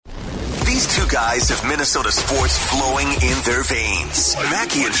guys have Minnesota sports flowing in their veins.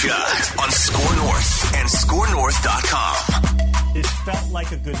 Mackie and Judd on Score North and ScoreNorth.com. This felt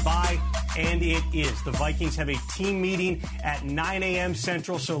like a goodbye, and it is. The Vikings have a team meeting at 9 a.m.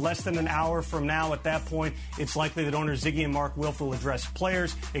 Central, so less than an hour from now. At that point, it's likely that owners Ziggy and Mark Wilf will address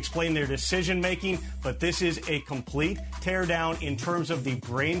players, explain their decision-making, but this is a complete teardown in terms of the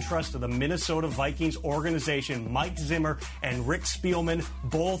brain trust of the Minnesota Vikings organization. Mike Zimmer and Rick Spielman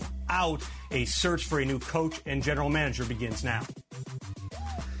both out. A search for a new coach and general manager begins now.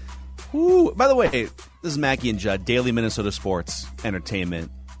 Ooh, by the way, this is Mackie and Judd, daily Minnesota sports, entertainment,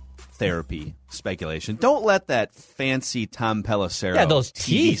 therapy, speculation. Don't let that fancy Tom Pelissero those TV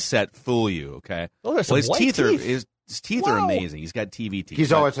teeth set fool you, okay? Those are some his white teeth. teeth. His teeth are amazing. He's got TV teeth.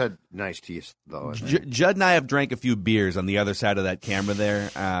 He's always had nice teeth, though. Judd and I have drank a few beers on the other side of that camera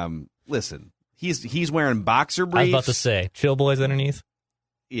there. Listen, he's wearing boxer briefs. I was about to say, chill boys underneath.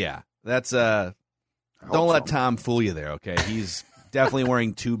 Yeah, that's don't let Tom fool you there, okay? He's definitely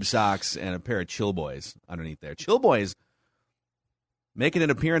wearing tube socks and a pair of Chill Boys underneath there. Chill Boys making an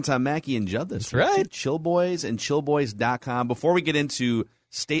appearance on Mackie and Judd this week. Right. Chill Boys and chillboys.com. Before we get into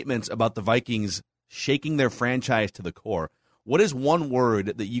statements about the Vikings shaking their franchise to the core, what is one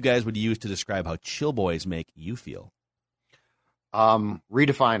word that you guys would use to describe how Chill Boys make you feel?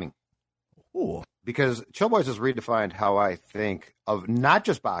 Redefining. Ooh. Because Chill Boys has redefined how I think of not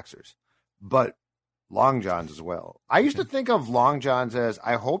just boxers, but long johns as well. I used to think of long johns as,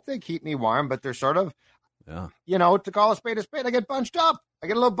 I hope they keep me warm, but they're sort of, to call a spade, I get bunched up. I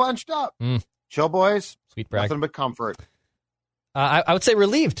get a little bunched up. Chill Boys, sweet brag. Nothing but comfort. I would say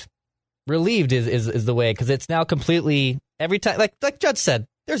relieved. Relieved is the way, because it's now completely, every time, like Judd said,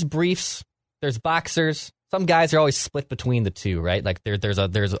 there's briefs, there's boxers. Some guys are always split between the two, right? Like there's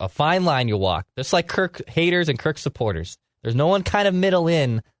a fine line you walk. Just like Kirk haters and Kirk supporters. There's no one kind of middle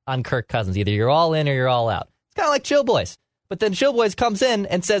in on Kirk Cousins. Either you're all in or you're all out. It's kind of like Chill Boys. But then Chill Boys comes in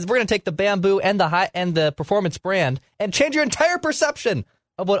and says, we're going to take the bamboo and the performance brand and change your entire perception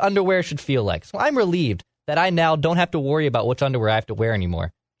of what underwear should feel like. So I'm relieved that I now don't have to worry about which underwear I have to wear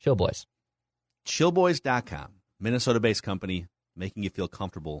anymore. Chill Boys. Chillboys.com, Minnesota-based company, making you feel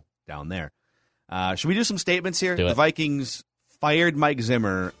comfortable down there. Should we do some statements here? The Vikings fired Mike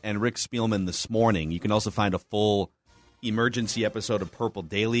Zimmer and Rick Spielman this morning. You can also find a full emergency episode of Purple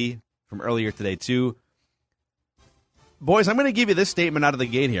Daily from earlier today, too. Boys, I'm going to give you this statement out of the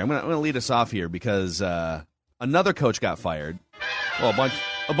gate here. I'm going to lead us off here because another coach got fired. Well,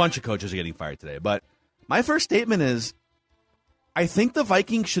 a bunch of coaches are getting fired today. But my first statement is, I think the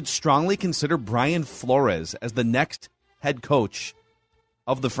Vikings should strongly consider Brian Flores as the next head coach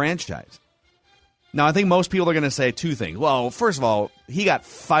of the franchise. Now, I think most people are going to say two things. Well, first of all, he got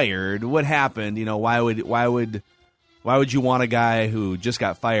fired. What happened? Why would you want a guy who just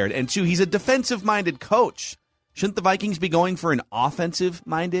got fired? And two, he's a defensive-minded coach. Shouldn't the Vikings be going for an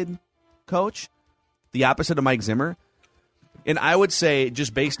offensive-minded coach? The opposite of Mike Zimmer? And I would say,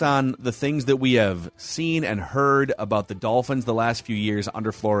 just based on the things that we have seen and heard about the Dolphins the last few years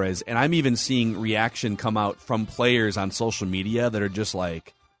under Flores, and I'm even seeing reaction come out from players on social media that are just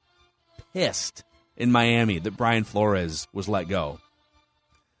like pissed in Miami that Brian Flores was let go.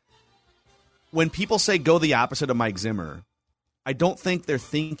 When people say go the opposite of Mike Zimmer, I don't think they're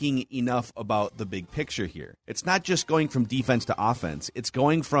thinking enough about the big picture here. It's not just going from defense to offense. It's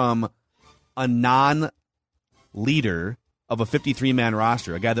going from a non-leader of a 53-man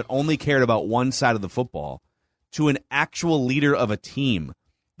roster, a guy that only cared about one side of the football, to an actual leader of a team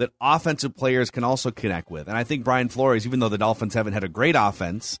that offensive players can also connect with. And I think Brian Flores, even though the Dolphins haven't had a great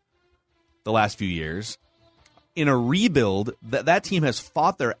offense the last few years, in a rebuild, that team has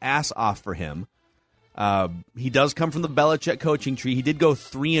fought their ass off for him. He does come from the Belichick coaching tree. He did go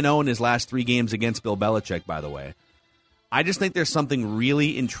 3-0 in his last 3 games against Bill Belichick, by the way. I just think there's something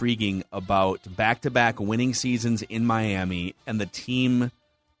really intriguing about back-to-back winning seasons in Miami and the team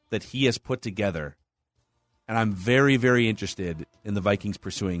that he has put together. And I'm very, very interested in the Vikings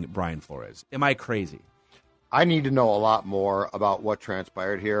pursuing Brian Flores. Am I crazy? I need to know a lot more about what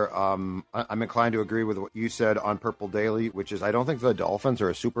transpired here. I'm inclined to agree with what you said on Purple Daily, which is I don't think the Dolphins are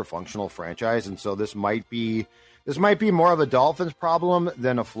a super functional franchise, and so this might be more of a Dolphins problem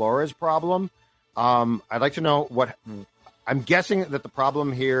than a Flores problem. I'd like to know what I'm guessing that the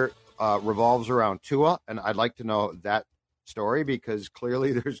problem here revolves around Tua, and I'd like to know that story because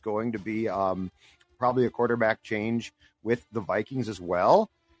clearly there's going to be probably a quarterback change with the Vikings as well.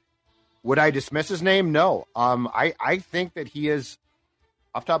 Would I dismiss his name? No. I think that he is,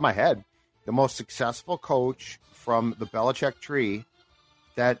 off the top of my head, the most successful coach from the Belichick tree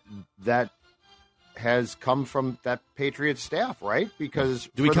that has come from that Patriots staff, right? Because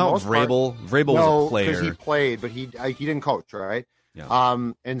do we count Vrabel? Vrabel was a player because he played, but he didn't coach, right?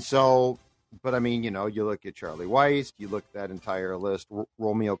 Yeah. And so, but I mean, you look at Charlie Weiss, you look at that entire list,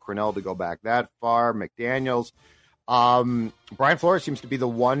 Romeo Crennel to go back that far, McDaniels. Brian Flores seems to be the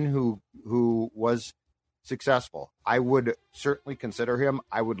one who was successful. I would certainly consider him.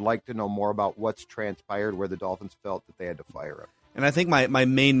 I would like to know more about what's transpired where the Dolphins felt that they had to fire him. And I think my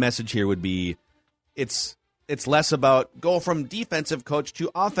main message here would be it's less about go from defensive coach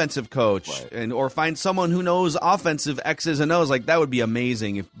to offensive coach, right, or find someone who knows offensive X's and O's. Like, that would be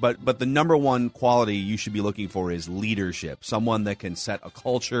amazing. But the number one quality you should be looking for is leadership. Someone that can set a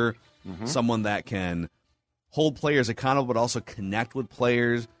culture, someone that can hold players accountable, but also connect with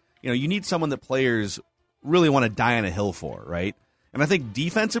players. You need someone that players really want to die on a hill for, right? And I think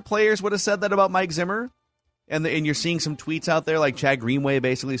defensive players would have said that about Mike Zimmer. And you're seeing some tweets out there, like Chad Greenway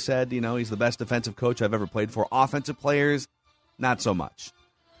basically said, he's the best defensive coach I've ever played for. Offensive players, not so much.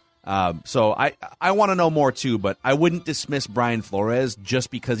 So I want to know more too, but I wouldn't dismiss Brian Flores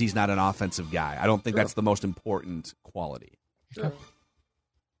just because he's not an offensive guy. I don't think that's the most important quality. Sure.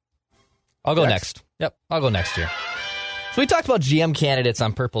 I'll go next. Yep, I'll go next year. So we talked about GM candidates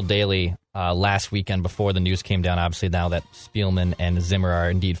on Purple Daily last weekend before the news came down, obviously, now that Spielman and Zimmer are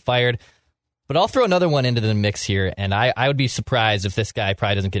indeed fired. But I'll throw another one into the mix here, and I would be surprised if this guy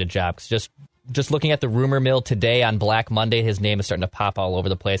probably doesn't get a job. Because just looking at the rumor mill today on Black Monday, his name is starting to pop all over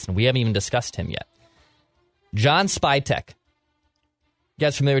the place, and we haven't even discussed him yet. John Spytek. You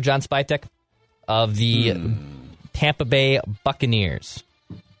guys familiar with John Spytek? Of the Tampa Bay Buccaneers.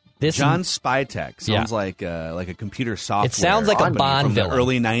 John Spytek sounds like a computer software. It sounds like a Bond from villain. The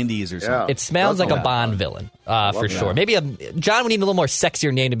early 90s or something. It smells like a Bond villain, for sure. Maybe John would need a little more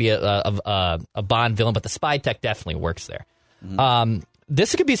sexier name to be a Bond villain, but the Spytek definitely works there.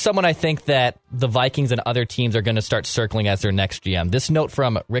 This could be someone I think that the Vikings and other teams are going to start circling as their next GM. This note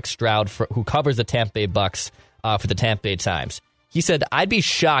from Rick Stroud, who covers the Tampa Bay Bucks for the Tampa Bay Times. He said, I'd be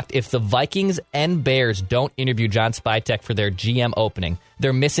shocked if the Vikings and Bears don't interview John Spytek for their GM opening.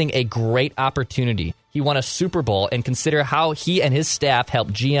 They're missing a great opportunity. He won a Super Bowl, and consider how he and his staff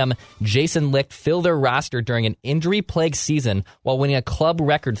helped GM Jason Licht fill their roster during an injury-plagued season while winning a club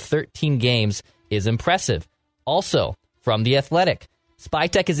record 13 games is impressive. Also, from The Athletic,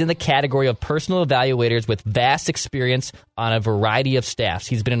 Spytek is in the category of personal evaluators with vast experience on a variety of staffs.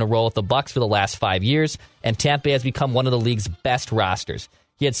 He's been in a role with the Bucs for the last 5 years, and Tampa Bay has become one of the league's best rosters.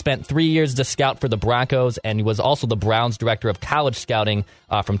 He had spent 3 years as a scout for the Broncos, and he was also the Browns' director of college scouting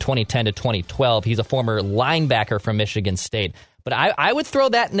from 2010 to 2012. He's a former linebacker from Michigan State. But I would throw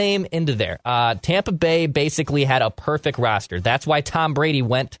that name into there. Tampa Bay basically had a perfect roster. That's why Tom Brady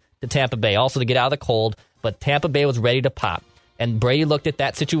went to Tampa Bay, also to get out of the cold, but Tampa Bay was ready to pop. And Brady looked at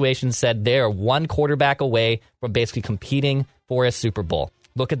that situation and said they're one quarterback away from basically competing for a Super Bowl.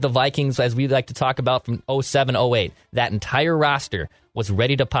 Look at the Vikings, as we like to talk about, from 07-08. That entire roster was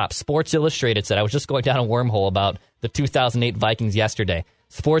ready to pop. Sports Illustrated said, I was just going down a wormhole about the 2008 Vikings yesterday.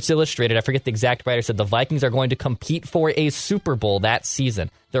 Sports Illustrated, I forget the exact writer, said the Vikings are going to compete for a Super Bowl that season.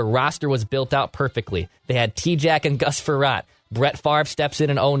 Their roster was built out perfectly. They had T-Jack and Gus Frerotte. Brett Favre steps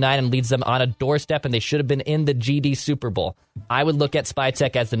in 09 and leads them on a doorstep, and they should have been in the GD Super Bowl. I would look at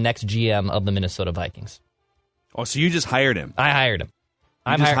Spytek as the next GM of the Minnesota Vikings. Oh, so you just hired him? I hired him.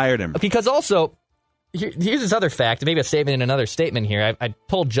 I hired him. Because also, here's this other fact, maybe a statement in another statement here. I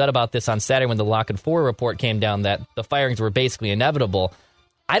told Judd about this on Saturday when the Lock and Four report came down that the firings were basically inevitable.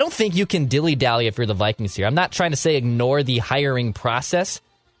 I don't think you can dilly-dally if you're the Vikings here. I'm not trying to say ignore the hiring process,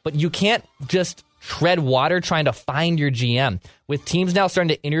 but you can't just tread water trying to find your GM. With teams now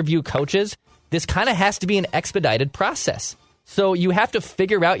starting to interview coaches, this kind of has to be an expedited process. So you have to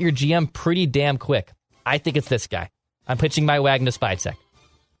figure out your GM pretty damn quick. I think it's this guy. I'm pitching my wagon to Spytek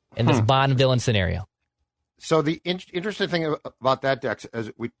in this Bond villain scenario. So the interesting thing about that, Dex,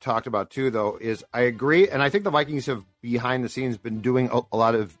 as we talked about too, though, is I agree, and I think the Vikings have behind the scenes been doing a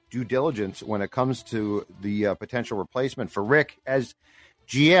lot of due diligence when it comes to the potential replacement for Rick as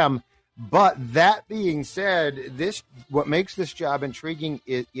GM. But that being said, what makes this job intriguing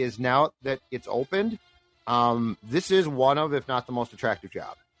is now that it's opened, this is one of, if not the most attractive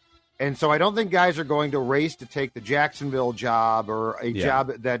job. And so I don't think guys are going to race to take the Jacksonville job or a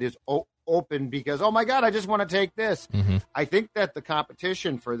job that is open because, oh my God, I just want to take this. Mm-hmm. I think that the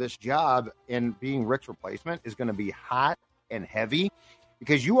competition for this job and being Rick's replacement is going to be hot and heavy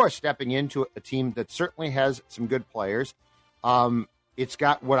because you are stepping into a team that certainly has some good players. It's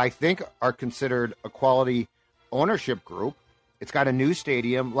got what I think are considered a quality ownership group. It's got a new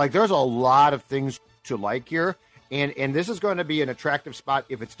stadium. Like, there's a lot of things to like here. And this is going to be an attractive spot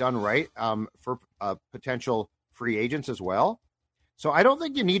if it's done right for potential free agents as well. So I don't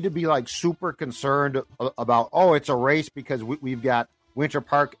think you need to be like super concerned about, it's a race because we've got Winter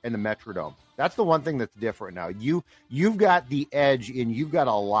Park and the Metrodome. That's the one thing that's different now. You've got the edge, and you've got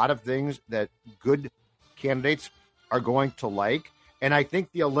a lot of things that good candidates are going to like. And I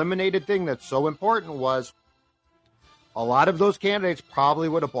think the eliminated thing that's so important was a lot of those candidates probably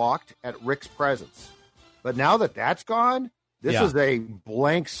would have balked at Rick's presence. But now that that's gone, this is a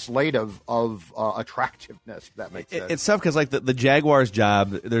blank slate of attractiveness, if that makes sense. It's tough because like the Jaguars job,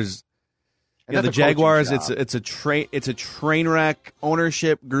 there's the Jaguars. It's a train wreck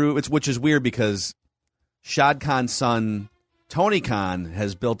ownership group. Which is weird because Shad Khan's son Tony Khan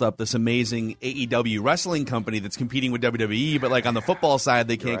has built up this amazing AEW wrestling company that's competing with WWE, but like on the football side,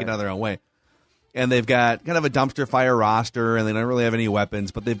 they can't get out of their own way. And they've got kind of a dumpster fire roster, and they don't really have any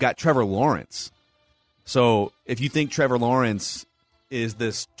weapons, but they've got Trevor Lawrence. So if you think Trevor Lawrence is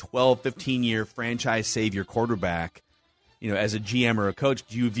this 12, 15-year franchise savior quarterback, as a GM or a coach,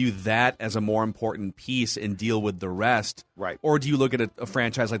 do you view that as a more important piece and deal with the rest? Right. Or do you look at a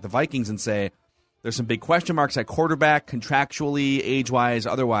franchise like the Vikings and say, there's some big question marks at quarterback, contractually, age-wise,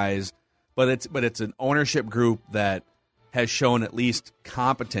 otherwise, but it's an ownership group that has shown at least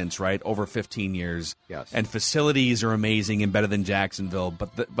competence, right, over 15 years. Yes. And facilities are amazing and better than Jacksonville,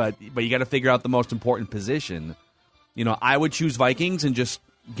 but you got to figure out the most important position. I would choose Vikings and just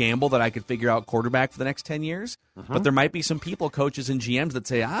gamble that I could figure out quarterback for the next 10 years. Mm-hmm. But there might be some people, coaches and GMs that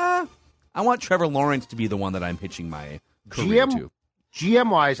say, I want Trevor Lawrence to be the one that I'm hitching my career to.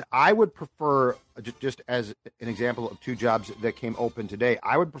 GM-wise, I would prefer, just as an example of two jobs that came open today,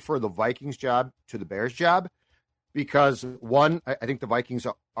 I would prefer the Vikings job to the Bears job. Because, one, I think the Vikings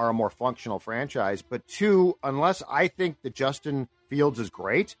are a more functional franchise. But, two, unless I think that Justin Fields is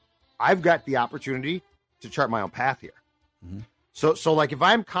great, I've got the opportunity to chart my own path here. Mm-hmm. So like, if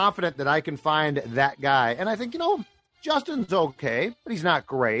I'm confident that I can find that guy, and I think, Justin's okay, but he's not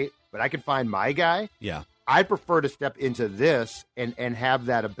great, but I can find my guy. Yeah. I'd prefer to step into this and have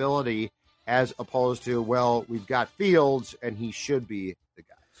that ability as opposed to, we've got Fields, and he should be the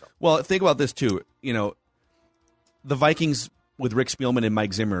guy. So. Well, think about this, too. The Vikings with Rick Spielman and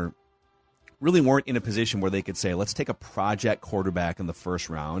Mike Zimmer really weren't in a position where they could say, let's take a project quarterback in the first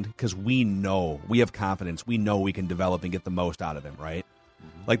round because we have confidence. We know we can develop and get the most out of him, right?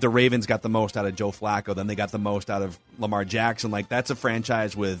 Mm-hmm. Like the Ravens got the most out of Joe Flacco, then they got the most out of Lamar Jackson. Like that's a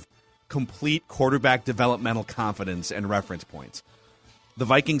franchise with complete quarterback developmental confidence and reference points. The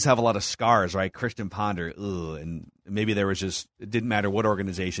Vikings have a lot of scars, right? Christian Ponder, and maybe there was just, it didn't matter what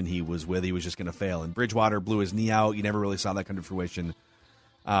organization he was with, he was just going to fail. And Bridgewater blew his knee out. You never really saw that come to fruition.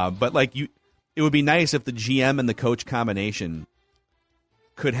 But like it would be nice if the GM and the coach combination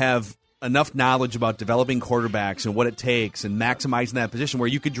could have enough knowledge about developing quarterbacks and what it takes and maximizing that position where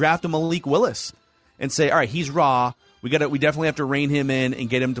you could draft a Malik Willis and say, all right, he's raw. We definitely have to rein him in and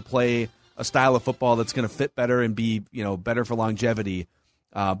get him to play a style of football that's going to fit better and be, better for longevity.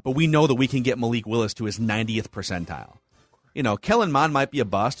 But we know that we can get Malik Willis to his 90th percentile. Kellen Mond might be a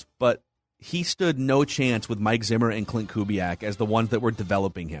bust, but he stood no chance with Mike Zimmer and Clint Kubiak as the ones that were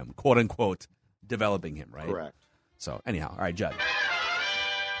developing him, quote unquote, developing him, right? Correct. So anyhow, all right, Judd,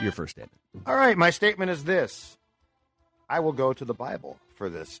 your first statement. All right, my statement is this. I will go to the Bible for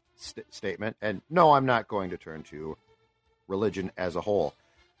this statement. And no, I'm not going to turn to religion as a whole.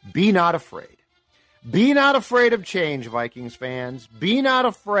 Be not afraid. Be not afraid of change, Vikings fans. Be not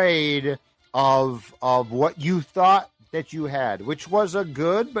afraid of what you thought that you had, which was a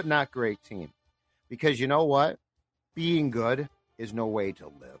good but not great team. Because you know what? Being good is no way to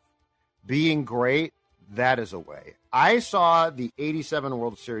live. Being great, that is a way. I saw the 87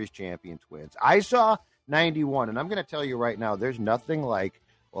 World Series champion Twins. I saw 91, and I'm going to tell you right now, there's nothing like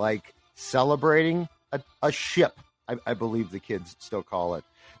celebrating a ship, I believe the kids still call it.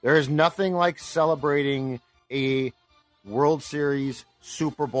 There is nothing like celebrating a World Series,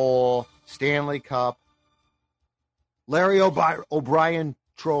 Super Bowl, Stanley Cup, Larry O'Brien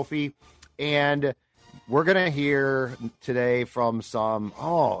trophy, and we're going to hear today from some,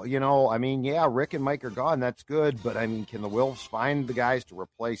 Rick and Mike are gone. That's good. But, can the Wolves find the guys to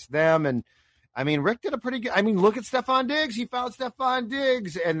replace them? And, Rick did a pretty good, look at Stephon Diggs. He found Stephon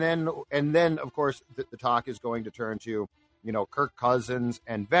Diggs. And then of course, the talk is going to turn to, Kirk Cousins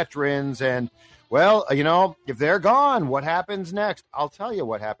and veterans. And, if they're gone, what happens next? I'll tell you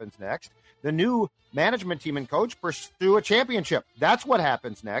what happens next. The new management team and coach pursue a championship. That's what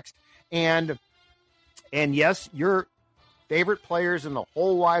happens next. And yes, your favorite players in the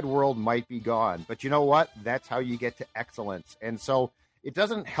whole wide world might be gone. But you know what? That's how you get to excellence. And so it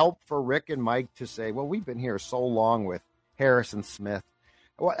doesn't help for Rick and Mike to say, well, we've been here so long with Harrison Smith.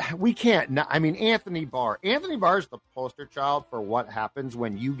 We can't. I mean, Anthony Barr. Anthony Barr is the poster child for what happens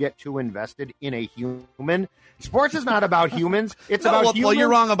when you get too invested in a human. Sports is not about humans. It's about humans. Well, you're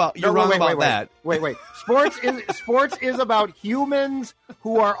wrong about that. Wait. Sports is about humans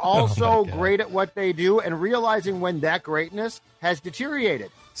who are also great at what they do and realizing when that greatness has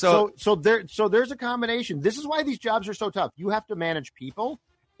deteriorated. So there's a combination. This is why these jobs are so tough. You have to manage people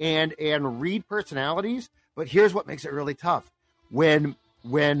and read personalities. But here's what makes it really tough. When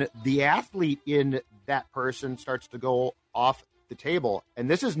the athlete in that person starts to go off the table, and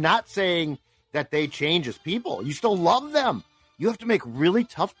this is not saying that they change as people. You still love them. You have to make really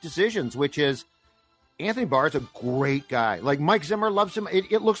tough decisions, which is Anthony Barr is a great guy. Like Mike Zimmer loves him.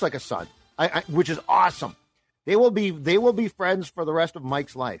 It looks like a son, which is awesome. They will be friends for the rest of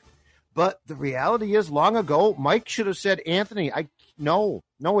Mike's life. But the reality is, long ago, Mike should have said, Anthony, no,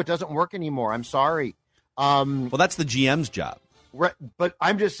 it doesn't work anymore. I'm sorry. Well, that's the GM's job. Right, but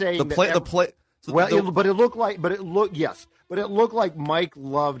I'm just saying but it looked like Mike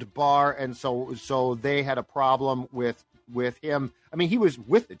loved Barr, and so they had a problem with him. I mean, he was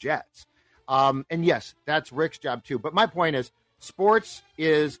with the Jets, and yes, that's Rick's job too. But my point is, sports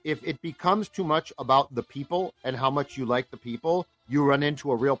is if it becomes too much about the people and how much you like the people, you run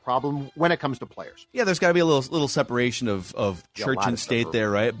into a real problem when it comes to players. Yeah, there's got to be a little separation of church and state there,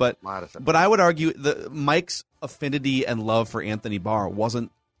 right? But I would argue Mike's affinity and love for Anthony Barr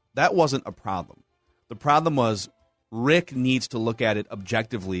wasn't a problem. The problem was Rick needs to look at it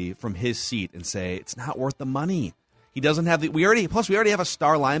objectively from his seat and say it's not worth the money. He doesn't have we already have a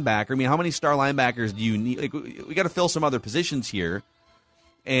star linebacker. I mean, how many star linebackers do you need? Like, we got to fill some other positions here.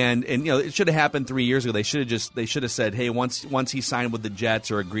 And it should have happened 3 years ago. They should have said, hey, once he signed with the Jets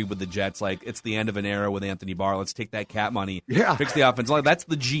or agreed with the Jets, like it's the end of an era with Anthony Barr. Let's take that cap money, fix the offense. That's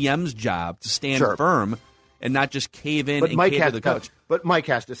the GM's job to stand firm and not just cave in and cater to the coach. But Mike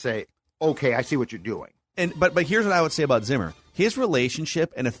has to say, okay, I see what you're doing. But here's what I would say about Zimmer: his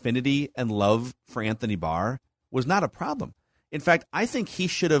relationship and affinity and love for Anthony Barr was not a problem. In fact, I think he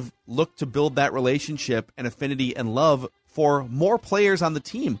should have looked to build that relationship and affinity and love for more players on the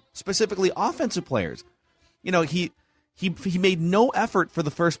team, specifically offensive players. He made no effort for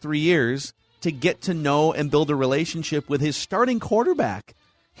the first 3 years to get to know and build a relationship with his starting quarterback.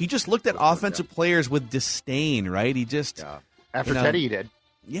 He just looked at offensive players with disdain, right? He just after Teddy he did.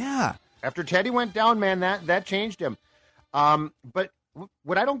 Yeah. After Teddy went down, man, that changed him. But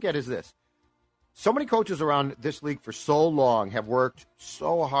what I don't get is this. So many coaches around this league for so long have worked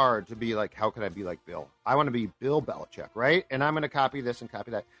so hard to be like, how can I be like Bill? I want to be Bill Belichick, right? And I'm going to copy this and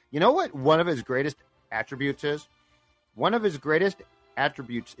copy that. You know what one of his greatest attributes is? One of his greatest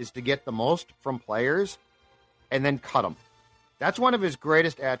attributes is to get the most from players and then cut them. That's one of his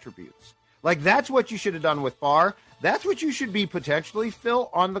greatest attributes. Like, that's what you should have done with Barr. That's what you should be potentially, Phil,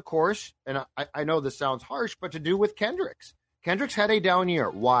 on the course. And I know this sounds harsh, but to do with Kendricks. Kendricks had a down year.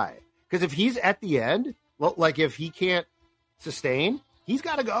 Why? Because if he's at the end, well, like if he can't sustain, he's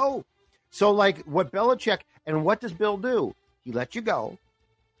got to go. So like what Belichick, and what does Bill do? He lets you go.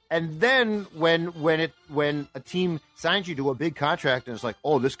 And then when a team signs you to a big contract and it's like,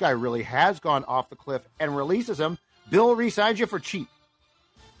 oh, this guy really has gone off the cliff and releases him, Bill re-signs you for cheap.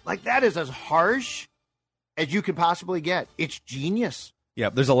 Like, that is as harsh as you can possibly get. It's genius. Yeah,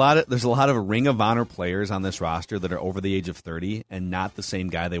 there's a lot of Ring of Honor players on this roster that are over the age of 30 and not the same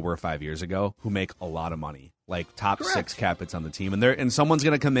guy they were 5 years ago, who make a lot of money, like top six cap hits on the team, and someone's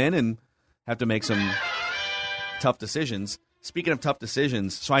going to come in and have to make some tough decisions. Speaking of tough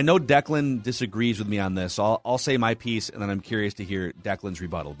decisions, so I know Declan disagrees with me on this. So I'll say my piece, and then I'm curious to hear Declan's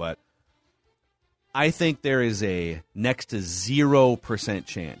rebuttal. But I think there is a next to 0%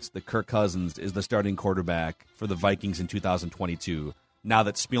 chance that Kirk Cousins is the starting quarterback for the Vikings in 2022. Now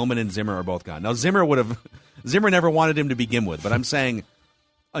that Spielman and Zimmer are both gone. Now, Zimmer never wanted him to begin with, but I'm saying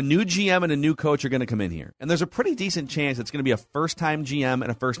a new GM and a new coach are going to come in here. And there's a pretty decent chance it's going to be a first-time GM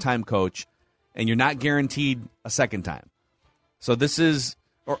and a first-time coach, and you're not guaranteed a second time. So this is,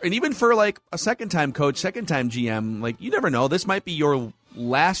 and even for like a second-time coach, second-time GM, like you never know. This might be your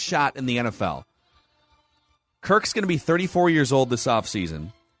last shot in the NFL. Kirk's going to be 34 years old this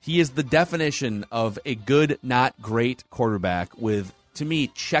offseason. He is the definition of a good, not great quarterback with, to me,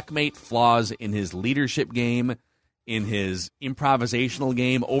 checkmate flaws in his leadership game, in his improvisational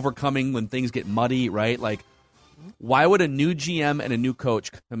game, overcoming when things get muddy, right? Like, why would a new GM and a new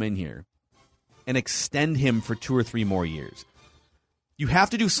coach come in here and extend him for 2 or 3 more years? You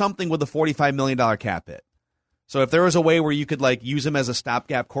have to do something with a $45 million cap hit. So if there was a way where you could use him as a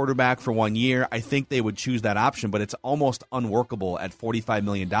stopgap quarterback for 1 year, I think they would choose that option, but it's almost unworkable at $45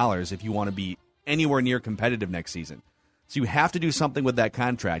 million if you want to be anywhere near competitive next season. So you have to do something with that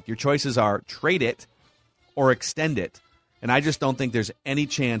contract. Your choices are trade it or extend it. And I just don't think there's any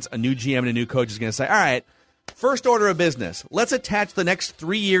chance a new GM and a new coach is going to say, all right, first order of business, let's attach the next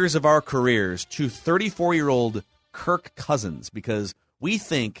 3 years of our careers to 34-year-old Kirk Cousins, because we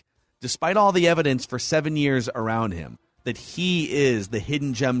think, despite all the evidence for 7 years around him, that he is the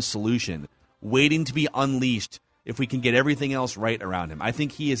hidden gem solution waiting to be unleashed if we can get everything else right around him. I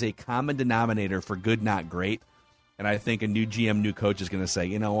think he is a common denominator for good, not great. And I think a new GM, new coach is going to say,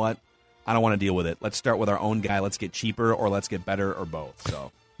 you know what? I don't want to deal with it. Let's start with our own guy. Let's get cheaper, or let's get better, or both.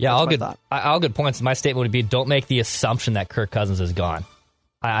 So yeah, all good points. My statement would be, don't make the assumption that Kirk Cousins is gone.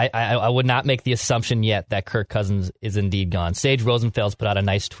 I would not make the assumption yet that Kirk Cousins is indeed gone. Sage Rosenfels put out a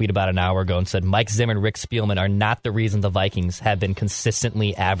nice tweet about an hour ago and said Mike Zimmer and Rick Spielman are not the reason the Vikings have been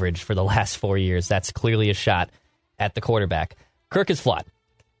consistently average for the last 4 years. That's clearly a shot at the quarterback. Kirk is flawed.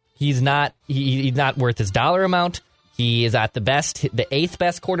 He's not worth his dollar amount. He is at the best, the 8th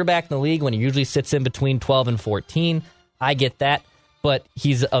best quarterback in the league when he usually sits in between 12 and 14. I get that. But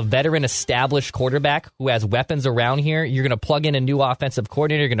he's a veteran, established quarterback who has weapons around here. You're going to plug in a new offensive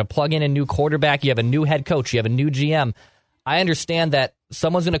coordinator. You're going to plug in a new quarterback. You have a new head coach. You have a new GM. I understand that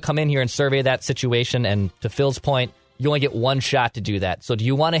someone's going to come in here and survey that situation. And to Phil's point, you only get one shot to do that. So do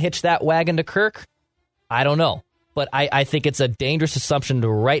you want to hitch that wagon to Kirk? I don't know. But I think it's a dangerous assumption to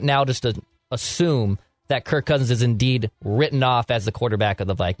right now just to assume that Kirk Cousins is indeed written off as the quarterback of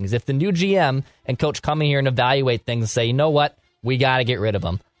the Vikings. If the new GM and coach come in here and evaluate things and say, you know what? We got to get rid of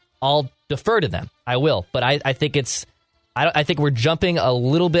him, I'll defer to them. I will. But I think I think we're jumping a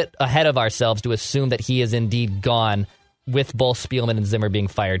little bit ahead of ourselves to assume that he is indeed gone, with both Spielman and Zimmer being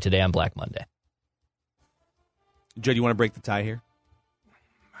fired today on Black Monday. Joe, do you want to break the tie here?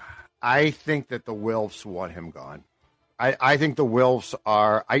 I think that the Wilfs want him gone. I think the Wilfs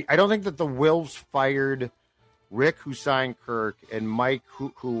are... I don't think that the Wilfs fired Rick, who signed Kirk, and Mike,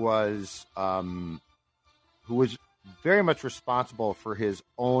 who was very much responsible for his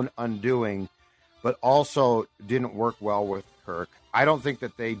own undoing, but also didn't work well with Kirk. I don't think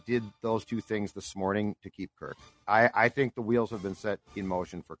that they did those two things this morning to keep Kirk. I think the wheels have been set in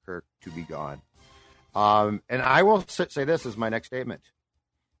motion for Kirk to be gone. And I will say this as my next statement.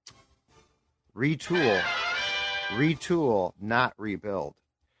 Retool, not rebuild.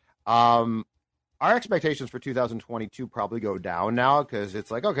 Our expectations for 2022 probably go down now, because it's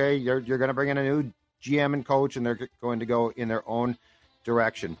like, okay, you're going to bring in a new GM and coach, and they're going to go in their own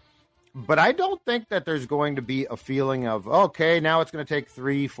direction. But I don't think that there's going to be a feeling of, okay, now it's going to take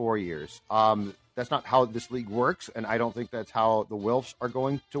 3-4 years. That's not how this league works, and I don't think that's how the Wilfs are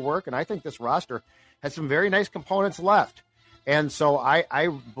going to work. And I think this roster has some very nice components left. And so I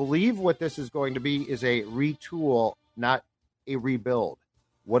believe what this is going to be is a retool, not a rebuild.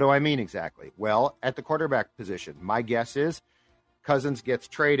 What do I mean exactly? Well, at the quarterback position, my guess is Cousins gets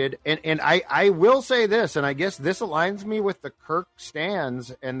traded. And I will say this, and I guess this aligns me with the Kirk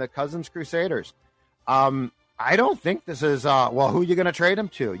Stans and the Cousins Crusaders. I don't think this is, who are you going to trade him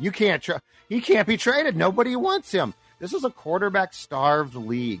to? He can't be traded. Nobody wants him. This is a quarterback-starved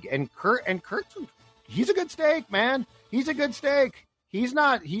league. And Kirk, he's a good steak, man. He's a good steak. He's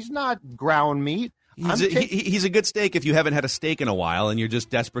not ground meat. He's a good steak if you haven't had a steak in a while and you're just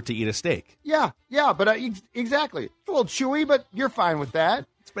desperate to eat a steak. Yeah, but exactly. It's a little chewy, but you're fine with that.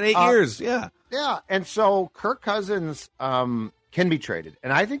 It's been 8 years, yeah. Yeah, and so Kirk Cousins can be traded,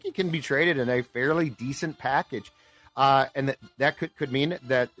 and I think he can be traded in a fairly decent package, and that could mean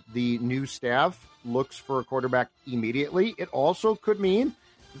that the new staff looks for a quarterback immediately. It also could mean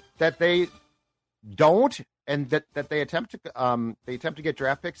that they don't, and that they attempt to get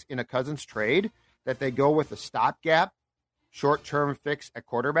draft picks in a Cousins trade, that they go with a stopgap, short-term fix at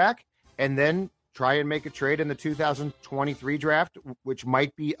quarterback, and then try and make a trade in the 2023 draft, which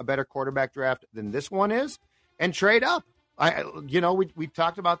might be a better quarterback draft than this one is, and trade up. We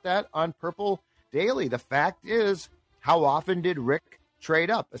talked about that on Purple Daily. The fact is, how often did Rick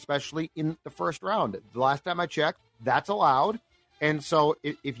trade up, especially in the first round? The last time I checked, that's allowed. And so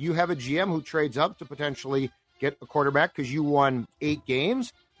if you have a GM who trades up to potentially get a quarterback because you won 8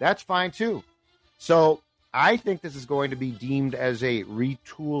 games, that's fine too. So I think this is going to be deemed as a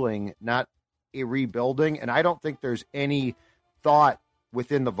retooling, not a rebuilding. And I don't think there's any thought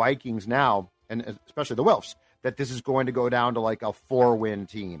within the Vikings now, and especially the Wilfs, that this is going to go down to like a 4-win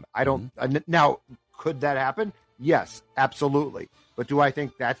team. I don't. Now, could that happen? Yes, absolutely. But do I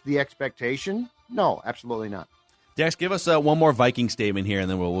think that's the expectation? No, absolutely not. Dex, give us one more Viking statement here, and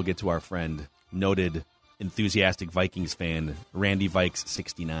then we'll get to our friend, noted enthusiastic Vikings fan, Randy Vikes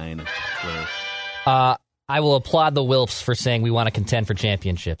 69. I will applaud the Wilfs for saying we want to contend for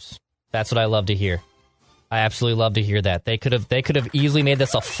championships. That's what I love to hear. I absolutely love to hear that. They could have easily made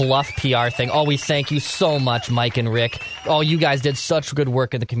this a fluff PR thing. Oh, we thank you so much, Mike and Rick. Oh, you guys did such good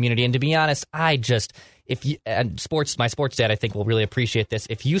work in the community. And to be honest, my sports dad, I think, will really appreciate this.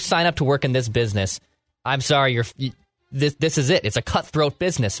 If you sign up to work in this business, I'm sorry, this is it. It's a cutthroat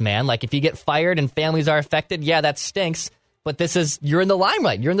business, man. Like, if you get fired and families are affected, yeah, that stinks. But you're in the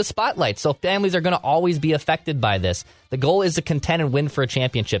limelight. You're in the spotlight. So families are going to always be affected by this. The goal is to contend and win for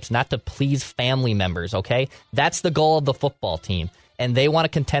championships, not to please family members, okay? That's the goal of the football team. And they want to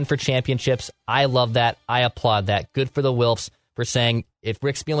contend for championships. I love that. I applaud that. Good for the Wilfs for saying, if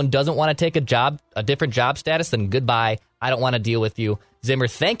Rick Spielman doesn't want to take a different job status, then goodbye. I don't want to deal with you. Zimmer,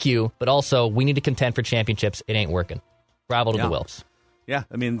 thank you. But also, we need to contend for championships. It ain't working. Bravo to the Wilfs. Yeah,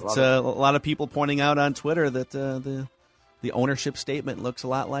 I mean, it's a lot of people pointing out on Twitter that the ownership statement looks a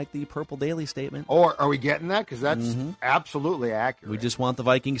lot like the Purple Daily statement. Or are we getting that? Because that's absolutely accurate. We just want the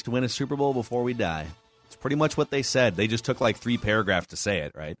Vikings to win a Super Bowl before we die. It's pretty much what they said. They just took like 3 paragraphs to say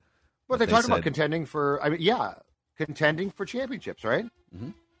it, right? But they talked about contending for, contending for championships, right?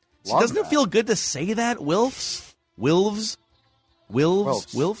 Mm-hmm. So doesn't it feel good to say that, Wilfs? Wilfs?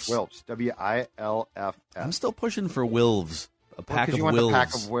 WILFS. I'm still pushing for Wilfs. A pack of Wilfs. A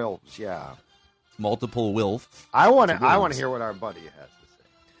pack of Wilfs, yeah. Multiple Wilf. I want to hear what our buddy has to say.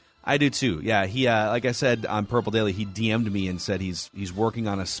 I do too. Yeah, he like I said on Purple Daily, he DM'd me and said he's working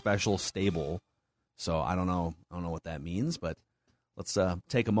on a special stable. So I don't know what that means, but let's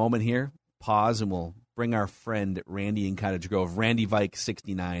take a moment here, pause, and we'll bring our friend Randy in Cottage Grove, Randy Vike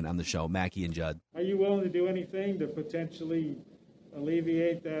 69 on the show, Mackie and Judd. Are you willing to do anything to potentially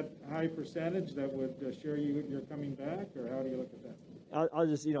alleviate that high percentage that would assure you you're coming back, or how do you look at that? I'll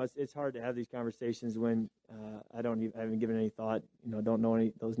just, it's hard to have these conversations when I haven't given any thought, don't know any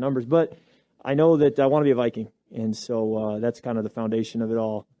of those numbers. But I know that I want to be a Viking, and so that's kind of the foundation of it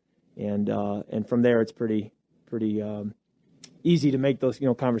all. And from there, it's pretty easy to make those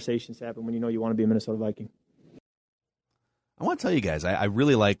conversations happen when you want to be a Minnesota Viking. I want to tell you guys, I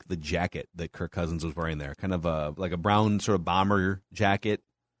really like the jacket that Kirk Cousins was wearing there, kind of like a brown sort of bomber jacket.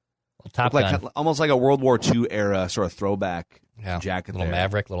 Top Gun. Almost like a World War II era sort of throwback jacket. Little there.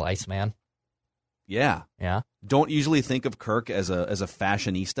 Maverick, little Iceman. Yeah. Yeah. Don't usually think of Kirk as a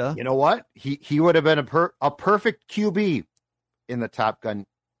fashionista. You know what? He would have been a perfect QB in the Top Gun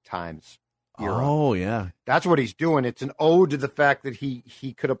times era. Oh, yeah. That's what he's doing. It's an ode to the fact that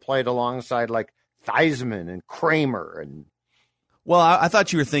he could have played alongside like Theismann and Kramer and. Well, I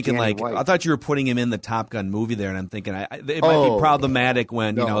thought you were thinking White. I thought you were putting him in the Top Gun movie there, and I'm thinking it might be problematic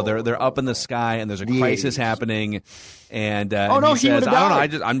when they're up in the sky and there's a crisis happening, and he says, I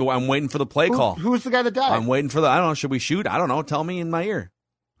don't know, I'm waiting for the play call. Who's the guy that died? I'm waiting for I don't know, should we shoot? I don't know, tell me in my ear.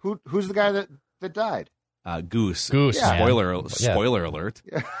 Who's the guy that died? Goose. Yeah. Spoiler alert.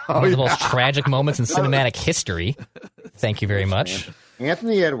 One of the most tragic moments in cinematic history. Thank you very much.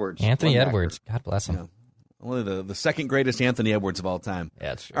 Anthony Edwards. God bless him. Yeah. Only the second greatest Anthony Edwards of all time. Yeah,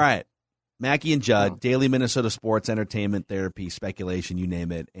 that's true. All right. Mackie and Judd, daily Minnesota sports, entertainment, therapy, speculation, you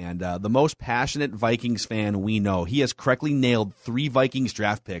name it. And the most passionate Vikings fan we know. He has correctly nailed 3 Vikings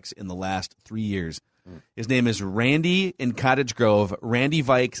draft picks in the last 3 years. His name is Randy in Cottage Grove, Randy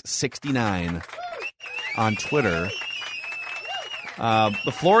Vikes 69 on Twitter.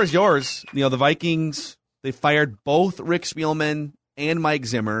 The floor is yours. The Vikings, they fired both Rick Spielman and Mike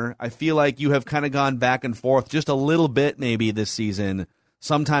Zimmer. I feel like you have kind of gone back and forth just a little bit maybe this season,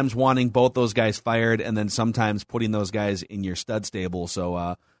 sometimes wanting both those guys fired and then sometimes putting those guys in your stud stable.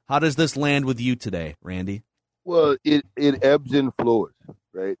 So how does this land with you today, Randy? Well, it ebbs and flows,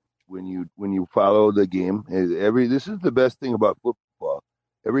 right? When you follow the game, this is the best thing about football.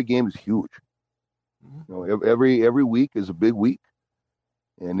 Every game is huge. Every week is a big week.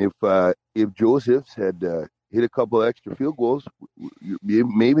 And if Josephs had hit a couple extra field goals,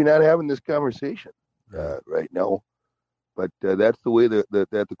 maybe not having this conversation right now. But that's the way that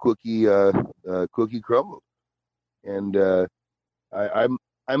the cookie crumbled. And I'm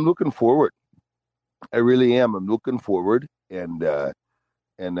looking forward. I really am. I'm looking forward. And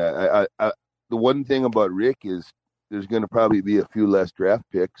I the one thing about Rick is there's going to probably be a few less draft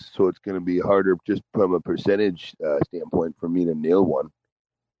picks, so it's going to be harder just from a percentage standpoint for me to nail one.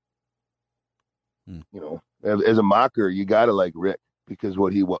 As a mocker, you got to like Rick because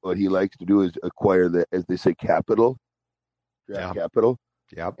what he likes to do is acquire as they say, capital, draft capital.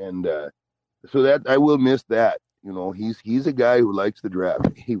 Yep. And so that I will miss that. He's a guy who likes the draft.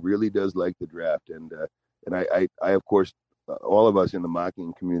 He really does like the draft, and I of course all of us in the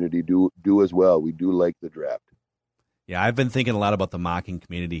mocking community do as well. We do like the draft. Yeah, I've been thinking a lot about the mocking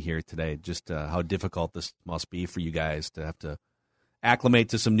community here today, just how difficult this must be for you guys to have to acclimate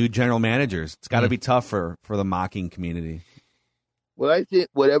to some new general managers. It's got to be tough for the mocking community. Well, I think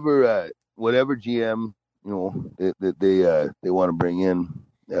whatever GM they want to bring in,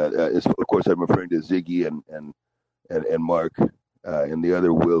 of course I'm referring to Ziggy and Mark and the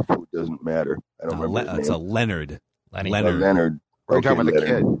other Wilf, who doesn't matter. I don't remember his name. Leonard. Leonard. We're talking about the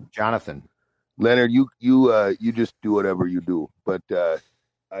Leonard. kid, Jonathan. Leonard, you just do whatever you do, but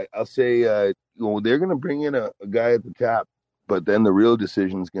I'll say they're going to bring in a guy at the top, but then the real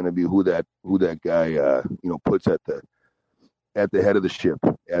decision is going to be who that guy puts at the head of the ship,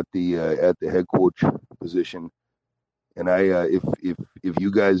 at the head coach position. And if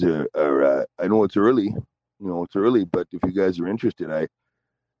you guys are I know it's early, but if you guys are interested,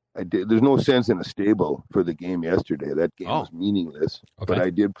 there's no sense in a stable for the game yesterday. That game was meaningless. Okay. But I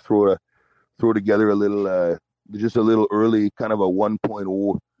did throw together a little, just a little early, kind of a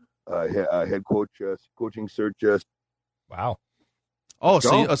 1.0 head coach coaching search. Wow. Oh,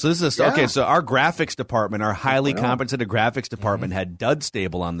 so this is okay. So our graphics department, our highly competent graphics department, had Dud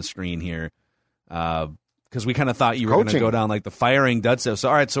Stable on the screen here, because we kind of thought you were going to go down like the firing Dud Stable. So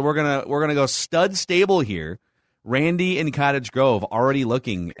all right, so we're gonna go Stud Stable here. Randy in Cottage Grove already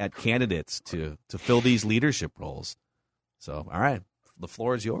looking at candidates to fill these leadership roles. So all right, the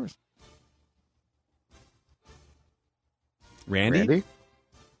floor is yours. Randy,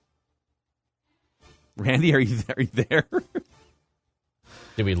 are you there?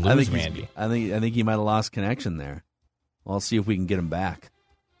 Did we lose Randy? I think he might have lost connection there. Well, let's see if we can get him back.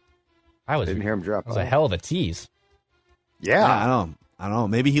 I didn't hear him drop. It was a hell of a tease. Yeah. I don't know.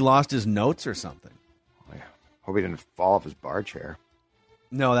 Maybe he lost his notes or something. Hope he didn't fall off his bar chair.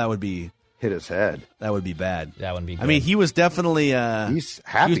 No, that would be hit his head. That would be bad. That wouldn't be good. I mean, he was definitely he's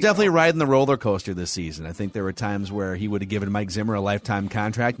happy. He was definitely riding the roller coaster this season. I think there were times where he would have given Mike Zimmer a lifetime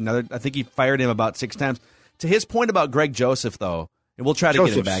contract. I think he fired him about 6 times. To his point about Greg Joseph, though, and we'll try to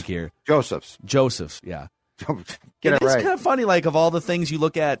get him back here. Joseph's, yeah. Get it right. It's kind of funny, like, of all the things you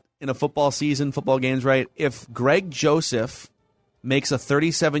look at in a football season, football games, right? If Greg Joseph makes a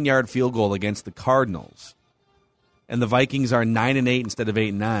 37-yard field goal against the Cardinals, and the Vikings are 9-8 instead of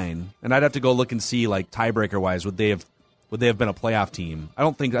 8-9, and I'd have to go look and see, like, tiebreaker-wise, would they have been a playoff team?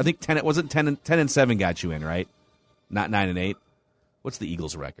 I think 10 and 7 got you in, right? Not 9-8. What's the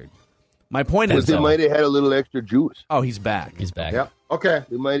Eagles' record? My point is, they might have had a little extra juice. Oh, he's back. Yeah. Okay.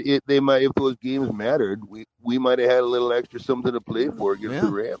 They might if those games mattered, we might have had a little extra something to play for against the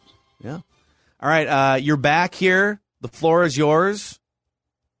Rams. Yeah. All right, you're back here. The floor is yours.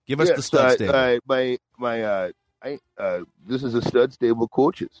 Give us the stud stable. This is a stud stable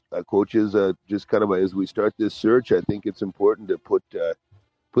coaches. Coaches, just kind of as we start this search, I think it's important to put a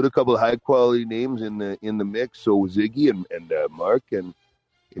couple of high quality names in the mix. So Ziggy and Mark, and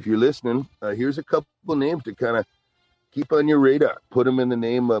if you're listening, here's a couple names to kind of keep on your radar. Put them in the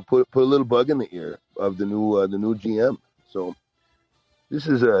name. Put a little bug in the ear of the new GM. So this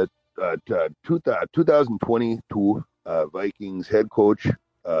is a 2022 Vikings head coach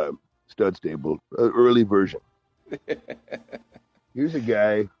stud stable, early version. Here's a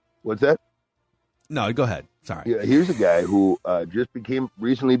guy. What's that? No, go ahead. Sorry. Yeah, here's a guy who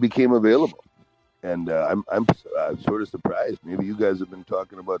recently became available, and I'm sort of surprised. Maybe you guys have been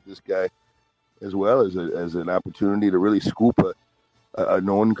talking about this guy as well as an opportunity to really scoop a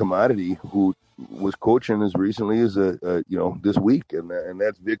known commodity who was coaching as recently as this week, and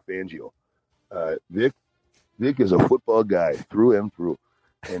that's Vic Fangio. Vic is a football guy through and through,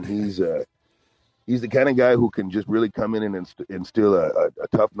 and he's the kind of guy who can just really come in and instill a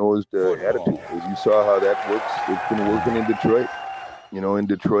tough-nosed attitude. As you saw how that works, it's been working in Detroit. In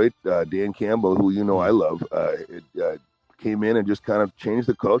Detroit, Dan Campbell, who I love, came in and just kind of changed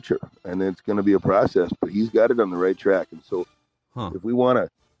the culture, and it's going to be a process, but he's got it on the right track. And so if we want to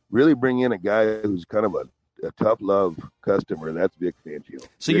really bring in a guy who's kind of a tough love customer, that's Vic Fangio.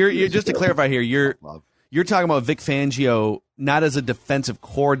 So you're just to clarify here, you're talking about Vic Fangio not as a defensive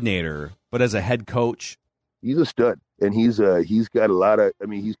coordinator, but as a head coach. He's a stud, and he's got a lot of. I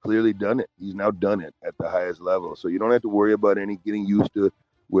mean, he's clearly done it. He's now done it at the highest level, so you don't have to worry about getting used to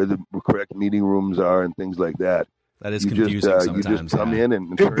where the correct meeting rooms are and things like that. That is confusing sometimes. You just come in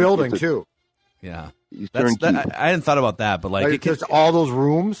and big building too. Yeah, I hadn't thought about that, but like just all those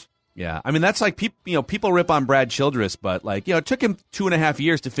rooms. Yeah, I mean that's like people rip on Brad Childress, but it took him 2.5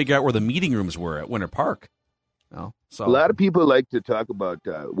 years to figure out where the meeting rooms were at Winter Park. So a lot of people like to talk about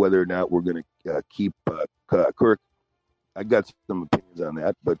whether or not we're going to keep Kirk I got some opinions on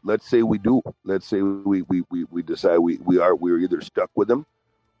that, but let's say we do. Let's say we decide we're either stuck with him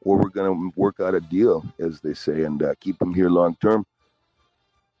or we're going to work out a deal, as they say, and keep him here long term.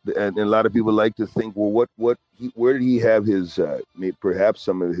 And a lot of people like to think, well, where did he have his perhaps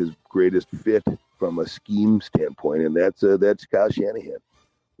some of his greatest fit from a scheme standpoint, and that's Kyle Shanahan.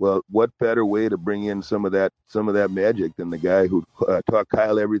 Well, what better way to bring in some of that magic than the guy who taught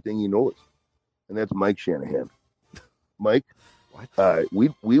Kyle everything he knows, and that's Mike Shanahan. Mike,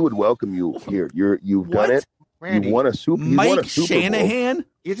 we would welcome you here. You've done it. Randy, you've won a Super. Mike Shanahan.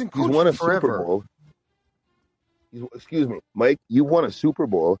 He's won a forever. Super Bowl. Excuse me, Mike. You've won a Super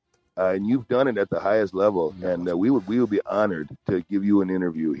Bowl, and you've done it at the highest level. No. And we would be honored to give you an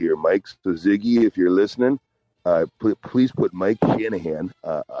interview here, Mike. So Ziggy, if you're listening, please put Mike Shanahan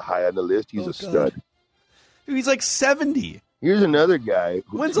high on the list. He's a stud. Dude, he's like 70. Here's another guy.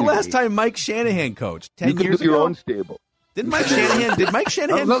 When's the last time Mike Shanahan coached? 10 years ago? Your own stable. Did Mike Shanahan?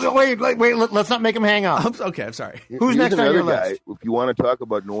 Wait, let's not make him hang up. Okay, I'm sorry. Who's next on your list? If you want to talk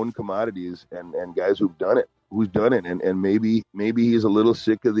about known commodities and guys who've done it, and maybe he's a little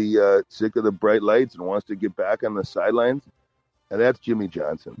sick of the bright lights and wants to get back on the sidelines, and that's Jimmy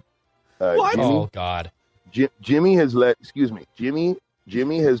Johnson. What? Oh God. Jimmy has led. Excuse me, Jimmy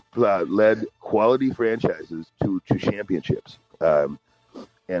has led quality franchises to championships.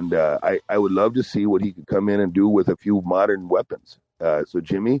 And I would love to see what he could come in and do with a few modern weapons. So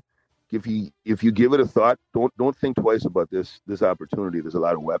Jimmy, if you give it a thought, don't think twice about this opportunity. There's a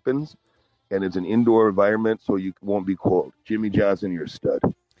lot of weapons, and it's an indoor environment, so you won't be cold. Jimmy Johnson, you're a stud.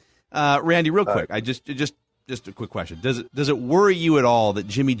 Randy, real quick, I just a quick question. Does it worry you at all that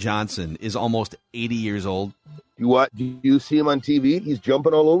Jimmy Johnson is almost 80 years old? Do you see him on TV? He's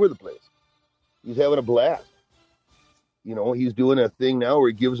jumping all over the place. He's having a blast. You know, he's doing a thing now where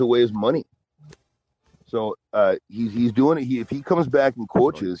he gives away his money. So he's doing it. If he comes back and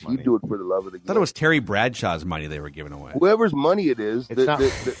coaches, he'd do it for the love of the game. I thought it was Terry Bradshaw's money they were giving away. Whoever's money it is, it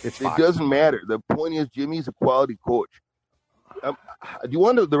doesn't matter. The point is, Jimmy's a quality coach. Do you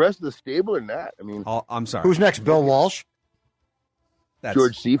want the rest of the stable or not? I mean, I'm sorry. Who's next? Bill Walsh?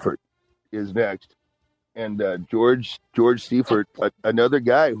 George Seifert is next. And George Seifert, another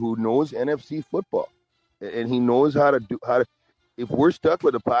guy who knows NFC football. And he knows how to. If we're stuck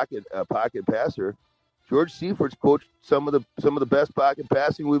with a pocket passer, George Seifert's coached some of the best pocket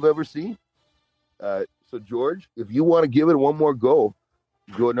passing we've ever seen. So George, if you want to give it one more go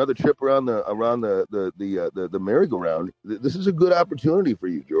another trip around the merry-go-round, this is a good opportunity for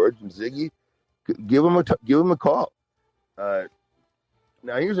you, George and Ziggy. Give him a call. Now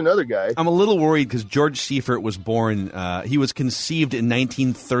here's another guy. I'm a little worried because George Seifert was born. He was conceived in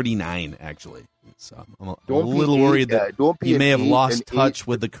 1939, actually. So I'm a little worried that he may have lost touch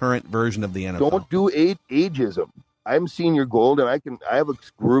with the current version of the NFL. Don't do ageism. I'm senior gold, and I have a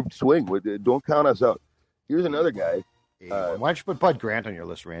grooved swing. Don't count us out. Here's another guy. Why don't you put Bud Grant on your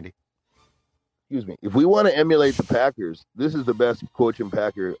list, Randy? Excuse me. If we want to emulate the Packers, this is the best coach in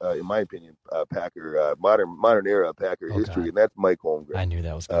Packer, in my opinion, Packer modern era Packer history, and that's Mike Holmgren. I knew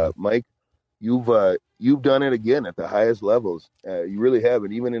that was coming. Mike. You've done it again at the highest levels. You really have,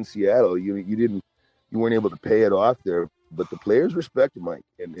 and even in Seattle, you weren't able to pay it off there, but the players respected Mike.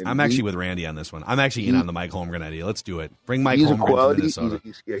 And I'm actually with Randy on this one. I'm actually in on the Mike Holmgren idea. Let's do it. Bring Mike Holmgren to Minnesota.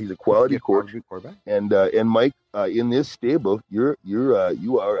 He's a quality coach, and Mike in this stable,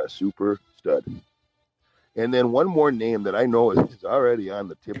 you are a super stud. And then one more name that I know is already on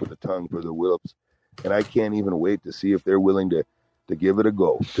the tip of the tongue for the Wilps, and I can't even wait to see if they're willing to give it a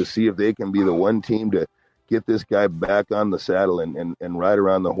go, to see if they can be the one team to get this guy back on the saddle and ride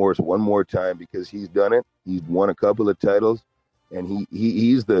around the horse one more time, because he's done it. He's won a couple of titles, and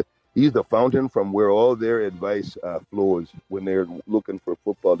he's the fountain from where all their advice flows when they're looking for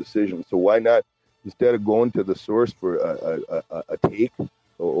football decisions. So why not, instead of going to the source for a take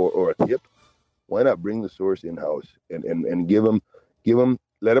or a tip, why not bring the source in-house and give him,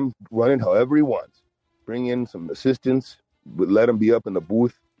 let him run it however he wants. Bring in some assistants, but let him be up in the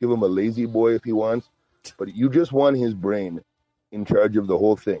booth. Give him a lazy boy if he wants. But you just want his brain in charge of the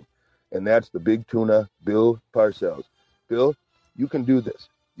whole thing. And that's the big tuna, Bill Parcells. Bill, you can do this.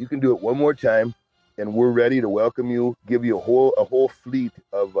 You can do it one more time, and we're ready to welcome you, give you a whole fleet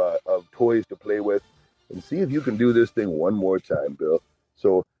of toys to play with, and see if you can do this thing one more time, Bill.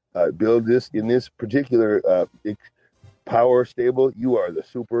 So, Bill, in this particular power stable, you are the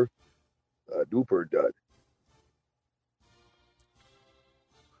super duper dud.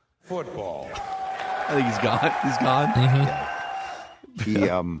 Football. I think he's gone. He's gone.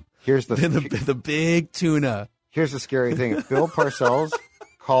 Mm-hmm. Here's the big tuna. Here's the scary thing. If Bill Parcells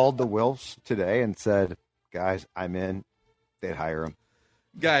called the Wilfs today and said, "Guys, I'm in. they'd hire him.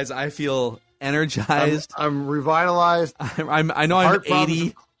 Guys, I feel energized. I'm revitalized. I know I'm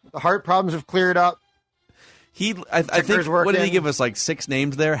 80. The heart problems have cleared up. I think, what did he give us, like 6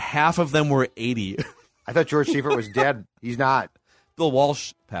 names there? Half of them were 80. I thought George Seifert was dead. He's not. Bill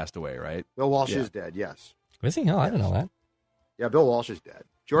Walsh passed away, right? Bill Walsh is dead, yes. Is he? Oh, I didn't know that. Yeah, Bill Walsh is dead.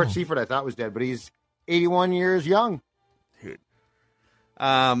 George Seifert I thought was dead, but he's 81 years young. Dude.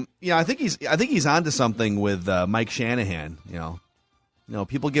 I think he's onto something with Mike Shanahan. You know,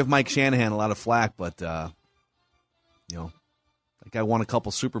 people give Mike Shanahan a lot of flack, but that guy won a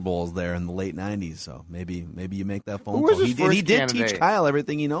couple Super Bowls there in the late '90s. So maybe you make that phone call. He did teach Kyle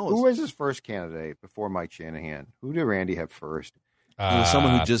everything he knows. Who was his first candidate before Mike Shanahan? Who did Randy have first? He was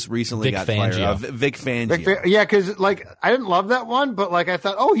someone who just recently got fired. Vic Fangio. Yeah, because I didn't love that one, but I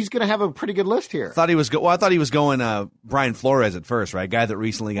thought, he's going to have a pretty good list here. I thought he was going Brian Flores at first, right? Guy that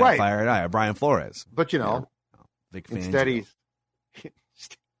recently got fired. Brian Flores. But Vic Fangio. Instead he's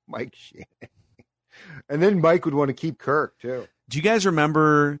Mike Shanahan. And then Mike would want to keep Kirk too. Do you guys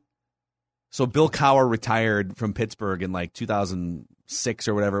remember? So Bill Cowher retired from Pittsburgh in 2006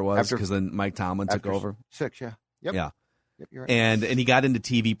 or whatever it was, because then Mike Tomlin took over. 6, yeah. Yep. Yeah. Yep, you're right. And he got into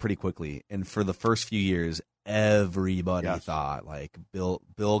TV pretty quickly. And for the first few years, everybody thought Bill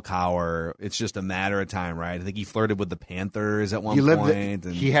Cowher, it's just a matter of time, right? I think he flirted with the Panthers at one point.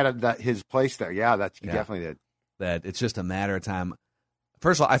 He had his place there. Yeah, he definitely did. That it's just a matter of time.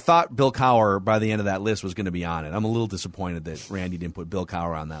 First of all, I thought Bill Cowher by the end of that list was going to be on it. I'm a little disappointed that Randy didn't put Bill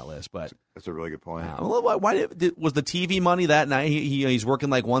Cowher on that list, but that's a really good point. Why was the TV money that night? He's working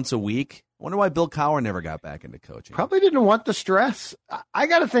once a week. I wonder why Bill Cowher never got back into coaching. Probably didn't want the stress. I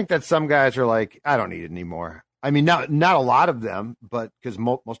got to think that some guys are like, I don't need it anymore. I mean, not a lot of them, but because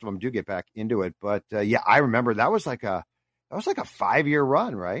most of them do get back into it. But I remember that was like a 5-year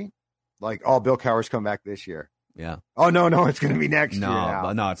run, right? Bill Cowher's come back this year. Yeah. Oh no, it's going to be next year.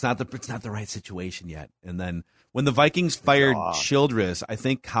 No, it's not the right situation yet. And then when the Vikings fired Childress, I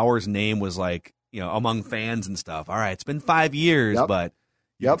think Cowher's name was among fans and stuff. All right, it's been 5 years, but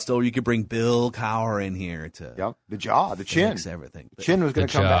you could bring Bill Cowher in here to the chin, everything. The chin was going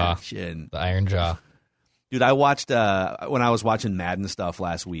to come back. The iron jaw. Dude, I watched when I was watching Madden stuff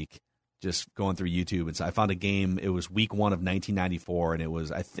last week, just going through YouTube, and so I found a game. It was week 1 of 1994, and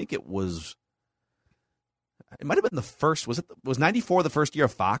it might have been the first. Was 94 the first year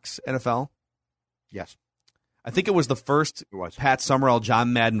of Fox NFL? Yes. I think it was the first Pat Summerall,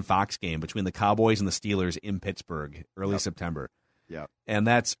 John Madden Fox game between the Cowboys and the Steelers in Pittsburgh, early September. Yeah. And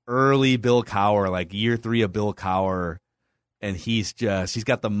that's early Bill Cowher, year 3 of Bill Cowher. And he's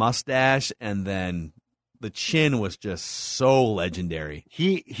got the mustache, and then the chin was just so legendary.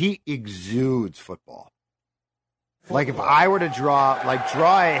 He exudes football. If I were to draw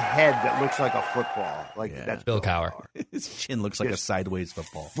a head that looks like a football, that's Bill Cowher. His chin looks like a sideways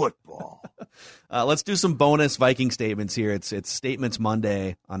football. Football. Let's do some bonus Viking statements here. It's Statements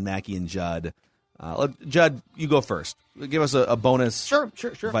Monday on Mackey and Judd. Judd, you go first. Give us a bonus sure.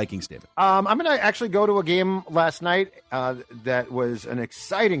 Viking statement. I'm going to actually go to a game last night that was an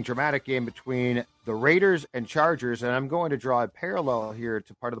exciting, dramatic game between the Raiders and Chargers, and I'm going to draw a parallel here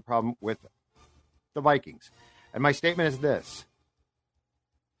to part of the problem with the Vikings. And my statement is this.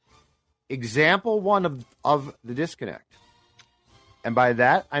 Example 1 of the disconnect. And by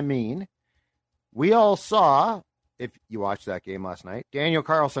that, I mean, we all saw, if you watched that game last night, Daniel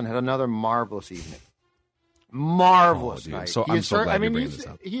Carlson had another marvelous evening. Marvelous night. So I'm so glad you're bringing this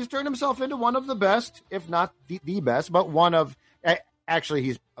up. He's turned himself into one of the best, if not the best, but one of, actually,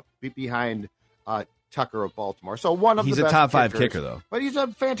 he's behind Tucker of Baltimore. So he's a top 5 kicker, though. But he's a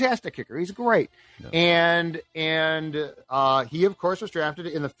fantastic kicker. He's great. No. And he, of course, was drafted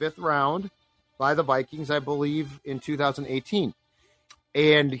in the 5th round by the Vikings, I believe, in 2018.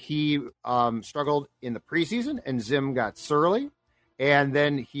 And he struggled in the preseason, and Zim got surly. And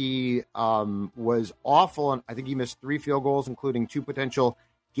then he was awful, and I think he missed 3 field goals, including 2 potential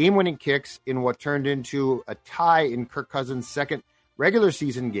game-winning kicks in what turned into a tie in Kirk Cousins' second regular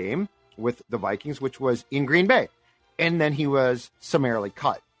season game with the Vikings, which was in Green Bay. And then he was summarily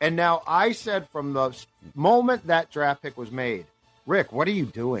cut. And now I said from the moment that draft pick was made, Rick, what are you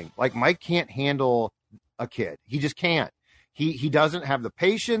doing? Mike can't handle a kid. He just can't. He doesn't have the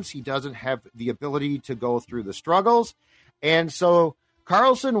patience. He doesn't have the ability to go through the struggles. And so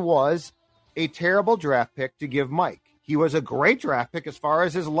Carlson was a terrible draft pick to give Mike. He was a great draft pick as far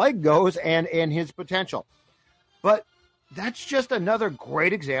as his leg goes and his potential. But that's just another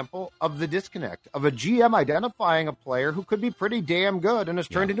great example of the disconnect of a GM identifying a player who could be pretty damn good and has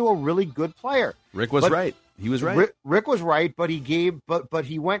turned into a really good player. Rick was right. He was right. Rick was right, but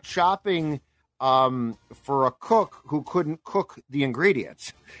he went shopping for a cook who couldn't cook the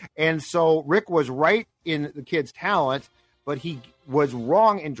ingredients. And so Rick was right in the kid's talent, but he was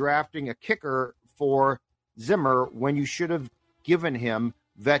wrong in drafting a kicker for Zimmer when you should have given him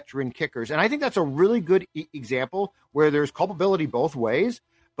veteran kickers. And I think that's a really good example where there's culpability both ways,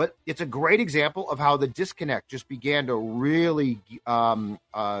 but it's a great example of how the disconnect just began to really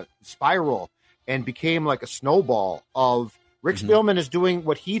spiral and became like a snowball of Rick Spielman is doing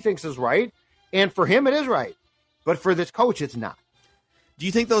what he thinks is right. And for him, it is right. But for this coach, it's not. Do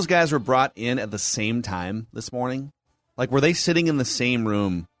you think those guys were brought in at the same time this morning? Like, were they sitting in the same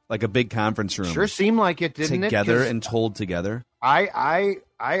room, like a big conference room? Sure seemed like it, didn't together and told together? I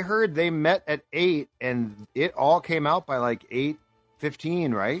heard they met at 8, and it all came out by like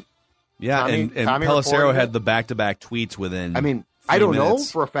 8:15, right? Yeah, Tommy Pelissero had the back-to-back tweets within. I mean, I don't know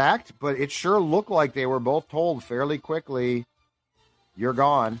for a fact, but it sure looked like they were both told fairly quickly, you're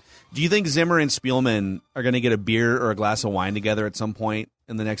gone. Do you think Zimmer and Spielman are going to get a beer or a glass of wine together at some point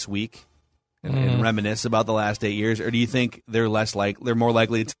in the next week and reminisce about the last 8 years, or do you think they're more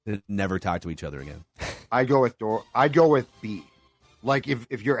likely to never talk to each other again? I'd go with B. Like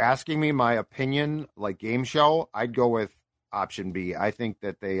if you're asking me my opinion, like game show, I'd go with option B. I think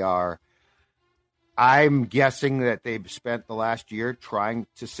that they are. I'm guessing that they've spent the last year trying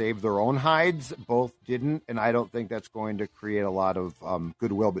to save their own hides. Both didn't, and I don't think that's going to create a lot of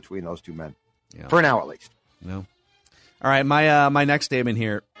goodwill between those two men. Yeah. For now, at least. No. All right, my next statement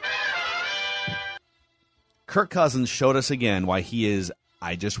here. Kirk Cousins showed us again why he is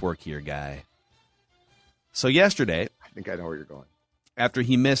I just work here guy. So yesterday, I think I know where you're going. After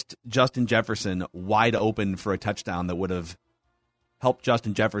he missed Justin Jefferson wide open for a touchdown that would have helped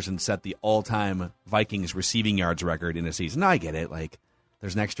Justin Jefferson set the all-time Vikings receiving yards record in a season. Now, I get it. Like,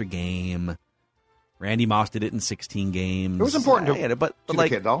 there's an extra game. Randy Moss did it in 16 games. It was important to the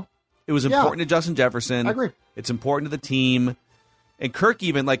kid, though. It was important to Justin Jefferson. I agree. It's important to the team. And Kirk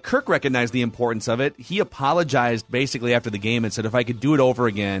recognized the importance of it. He apologized basically after the game and said, if I could do it over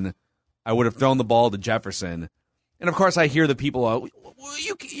again, I would have thrown the ball to Jefferson. And, of course, I hear the people,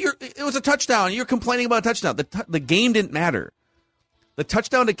 it was a touchdown. You're complaining about a touchdown. The game didn't matter. The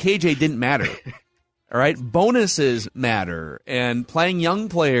touchdown to KJ didn't matter. All right? Bonuses matter, and playing young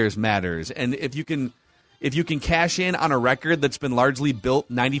players matters. And if you can cash in on a record that's been largely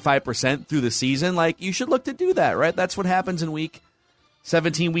built 95% through the season, like, you should look to do that, right? That's what happens in week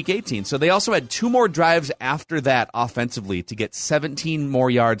 17, week 18. So they also had 2 more drives after that offensively to get 17 more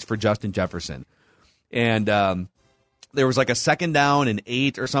yards for Justin Jefferson. And there was like a 2nd down and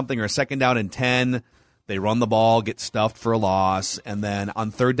 8 or something, or a 2nd down and 10. They run the ball, get stuffed for a loss, and then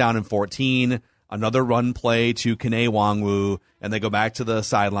on 3rd down and 14, another run play to Kene Nwangwu, and they go back to the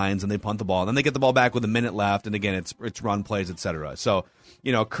sidelines and they punt the ball. And then they get the ball back with a minute left, and again, it's run plays, etc. So,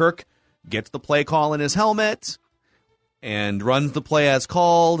 Kirk gets the play call in his helmet and runs the play as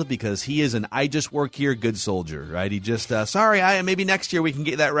called because he is an I just work here good soldier, right? He just, maybe next year we can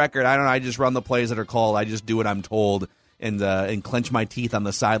get that record. I don't know, I just run the plays that are called. I just do what I'm told. And clench my teeth on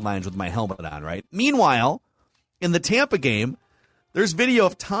the sidelines with my helmet on, right? Meanwhile, in the Tampa game, there's video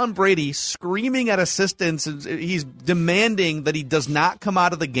of Tom Brady screaming at assistants. He's demanding that he does not come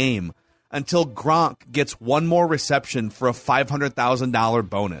out of the game until Gronk gets one more reception for a $500,000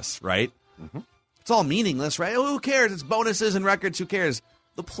 bonus, right? Mm-hmm. It's all meaningless, right? Oh, who cares? It's bonuses and records. Who cares?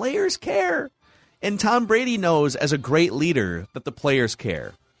 The players care. And Tom Brady knows as a great leader that the players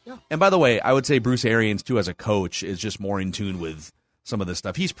care. Yeah. And by the way, I would say Bruce Arians, too, as a coach, is just more in tune with some of this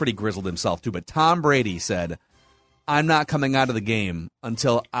stuff. He's pretty grizzled himself, too. But Tom Brady said, I'm not coming out of the game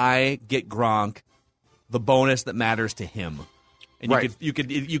until I get Gronk the bonus that matters to him. And right. you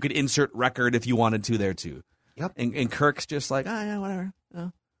could insert record if you wanted to there, too. Yep. And Kirk's just like, yeah, whatever.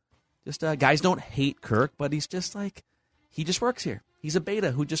 Just guys don't hate Kirk, but he's just like, he just works here. He's a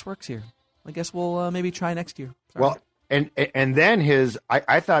beta who just works here. I guess we'll maybe try next year. Sorry. Well, And then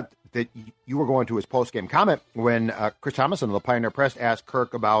I thought that you were going to his post-game comment when Chris Thomason of the Pioneer Press asked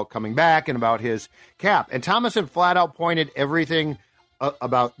Kirk about coming back and about his cap. And Thomason flat out pointed everything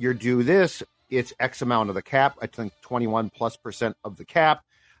about you're due this. It's X amount of the cap. I think 21+% of the cap.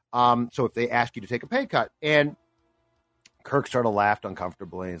 So if they ask you to take a pay cut. And Kirk sort of laughed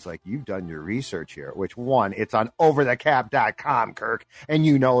uncomfortably. And it's like, you've done your research here, which one, it's on overthecap.com, Kirk. And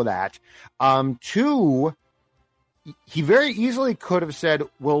you know that. 2, he very easily could have said,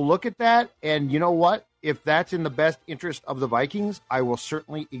 we'll look at that, and you know what? If that's in the best interest of the Vikings, I will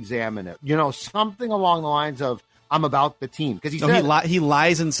certainly examine it. Something along the lines of, I'm about the team. Because he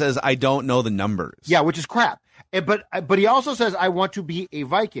lies and says, I don't know the numbers. Yeah, which is crap. But he also says, I want to be a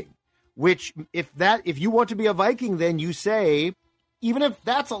Viking, which if you want to be a Viking, then you say, even if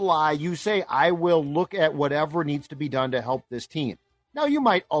that's a lie, you say, I will look at whatever needs to be done to help this team. Now, you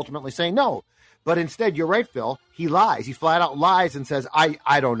might ultimately say no, but instead, you're right, Phil. He lies. He flat out lies and says,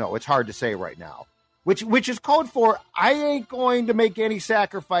 I don't know. It's hard to say right now, which is code for I ain't going to make any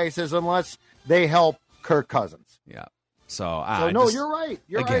sacrifices unless they help Kirk Cousins. Yeah. So no, you're right.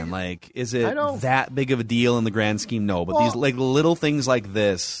 You're again, right. like, is it that big of a deal in the grand scheme? No, but these like little things like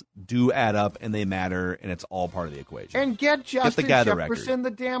this do add up, and they matter, and it's all part of the equation. And get Justin Jefferson the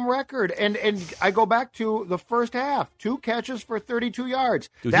damn record. And I go back to the first half, 2 catches for 32 yards.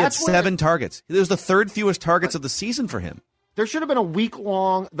 Dude, he had 7 targets. It was the third fewest targets of the season for him. There should have been a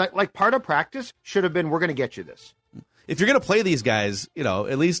week-long, like part of practice should have been, we're going to get you this. If you're going to play these guys,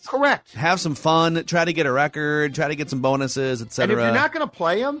 at least correct. Have some fun, try to get a record, try to get some bonuses, etc. And if you're not going to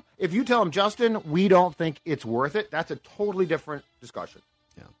play him, if you tell him, Justin, we don't think it's worth it, that's a totally different discussion.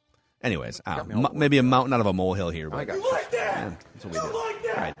 Yeah. Anyways, maybe a mountain out of a molehill here. But, you like that? Man, that's what we do.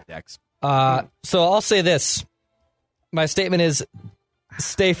 All right, Dex. So I'll say this. My statement is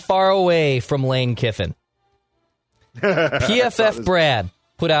stay far away from Lane Kiffin. PFF Brad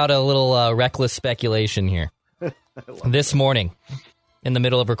put out a little reckless speculation here. This morning, in the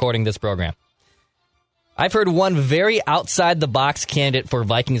middle of recording this program, I've heard one very outside-the-box candidate for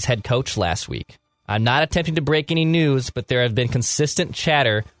Vikings head coach last week. I'm not attempting to break any news, but there have been consistent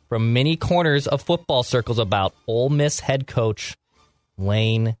chatter from many corners of football circles about Ole Miss head coach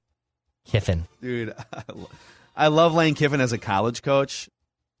Lane Kiffin. Dude, I love Lane Kiffin as a college coach.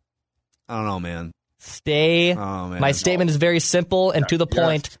 I don't know, man. My statement is very simple and to the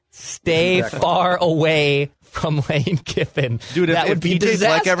point. Stay far away from Lane Kiffin. Dude, that would be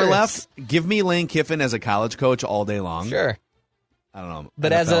disastrous. Fleck ever left, give me Lane Kiffin as a college coach all day long. Sure. I don't know.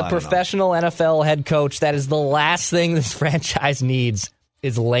 But as a professional NFL head coach, that is the last thing this franchise needs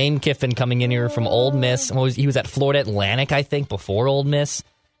is Lane Kiffin coming in here from Ole Miss. He was at Florida Atlantic, I think, before Ole Miss,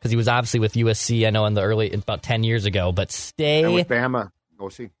 because he was obviously with USC, I know, about 10 years ago. But and with Bama.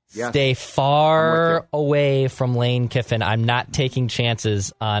 Yes. Stay far away from Lane Kiffin. I'm not taking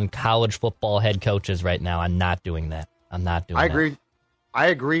chances on college football head coaches right now. I'm not doing that. I agree. I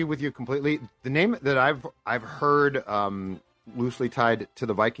agree with you completely. The name that I've heard loosely tied to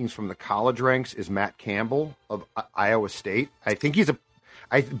the Vikings from the college ranks is Matt Campbell of Iowa State. I think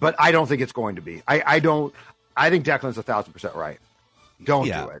but I don't think it's going to be. I think Declan's 1,000% right. Don't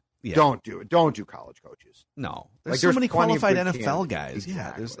do it. Yeah. Don't do it. Don't do college coaches. No, there's so many qualified NFL guys.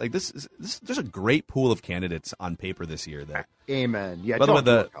 Exactly. Yeah, there's a great pool of candidates on paper this year. Amen. Yeah, by the way,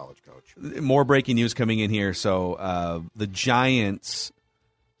 the college coach. More breaking news coming in here. So the Giants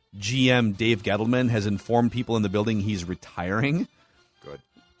GM Dave Gettleman has informed people in the building he's retiring. Good.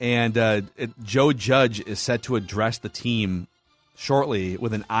 And Joe Judge is set to address the team shortly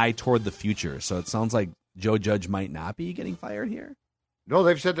with an eye toward the future. So it sounds like Joe Judge might not be getting fired here. No,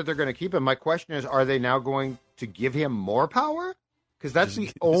 they've said that they're going to keep him. My question is, are they now going to give him more power? Because that's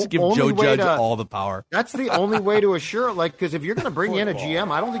the only give Joe Judge all the power. That's the only way to assure. Because if you're going to bring in a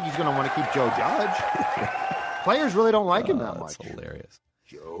GM, I don't think he's going to want to keep Joe Judge. Players really don't like him that much. That's hilarious.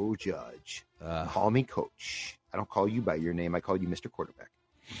 Joe Judge. Call me coach. I don't call you by your name. I call you Mr. Quarterback.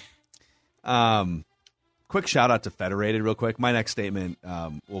 Quick shout out to Federated real quick. My next statement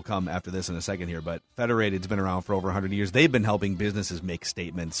will come after this in a second here, but Federated's been around for over 100 years. They've been helping businesses make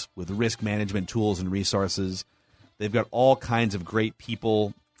statements with risk management tools and resources. They've got all kinds of great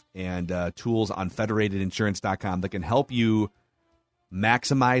people and tools on federatedinsurance.com that can help you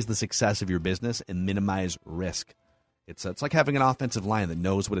maximize the success of your business and minimize risk. It's like having an offensive line that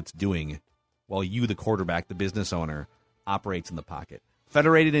knows what it's doing while you, the quarterback, the business owner, operates in the pocket.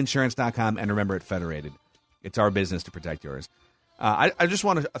 Federatedinsurance.com, and remember, at Federated, it's our business to protect yours. I just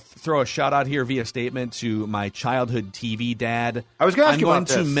want to throw a shout out here via statement to my childhood TV dad. I was going to ask you about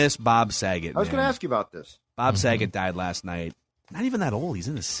this. I'm going to miss Bob Saget. I was going to ask you about this. Bob Saget died last night. Not even that old. He's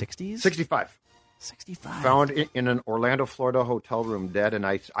in his 60s? 65. 65. Found in an Orlando, Florida hotel room dead, and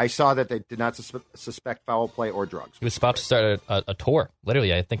I saw that they did not suspect foul play or drugs. He was about to start a tour.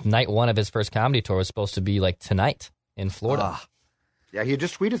 Literally, I think night one of his first comedy tour was supposed to be like tonight in Florida. Yeah, he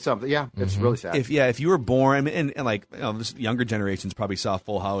just tweeted something. Yeah, it's really sad. If you were born, and like this younger generations probably saw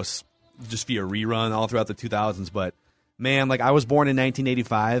Full House just via rerun all throughout the 2000s, but man, like I was born in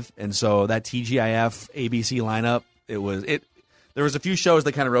 1985, and so that TGIF ABC lineup, there was a few shows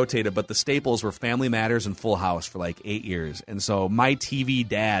that kind of rotated, but the staples were Family Matters and Full House for like 8 years. And so my TV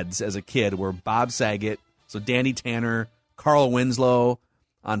dads as a kid were Bob Saget, so Danny Tanner, Carl Winslow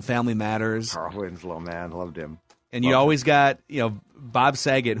on Family Matters. Carl Winslow, man, loved him. And you always got, Bob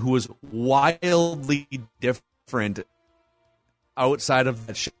Saget, who was wildly different outside of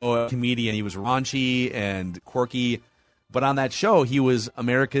that show, a comedian. He was raunchy and quirky, But on that show, he was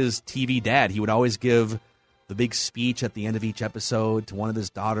America's TV dad. He would always give the big speech at the end of each episode to one of his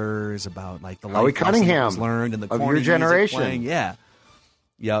daughters about like the life lessons he was learned in the of corny your generation. music playing. Yeah,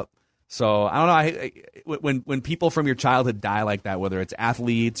 yep. So I don't know. When people from your childhood die like that, whether it's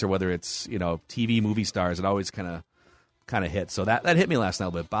athletes or whether it's TV movie stars, it always kind of hits. So that hit me last night a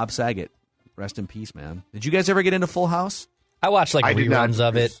little bit. Bob Saget, rest in peace, man. Did you guys ever get into Full House? I watched reruns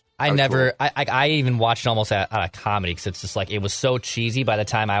of it. I even watched it almost out of comedy because it's just like it was so cheesy by the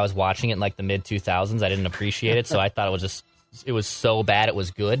time I was watching it in like the mid 2000s. I didn't appreciate it, so I thought it was so bad it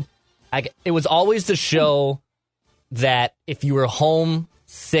was good. It was always the show that if you were home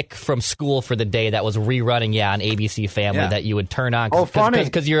sick from school for the day that was rerunning on ABC Family that you would turn on. Funny.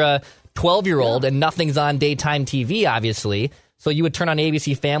 Because you're a 12-year-old and nothing's on daytime TV, obviously. So you would turn on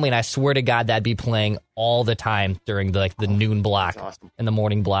ABC Family, and I swear to God, that'd be playing all the time during the noon block and the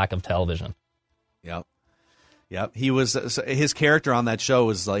morning block of television. Yep. He was his character on that show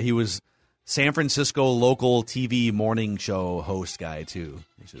was he was San Francisco local TV morning show host guy too.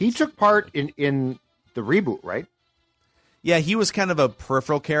 He took part in the reboot, right? Yeah, he was kind of a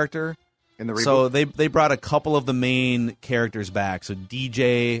peripheral character in the reboot. So they brought a couple of the main characters back. So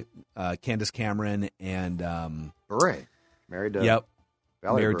DJ, Candace Cameron, and Bure. Married to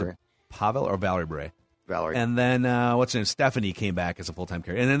Valerie Bure. To Pavel or Valerie Bure. Valerie. And then what's her name? Stephanie came back as a full-time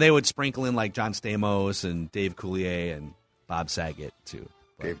character. And then they would sprinkle in like John Stamos and Dave Coulier and Bob Saget too.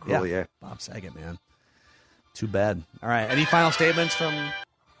 But, Dave Coulier. Yeah, Bob Saget, man. Too bad. All right. Any final statements from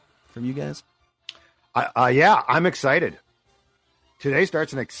you guys? Yeah, I'm excited. Today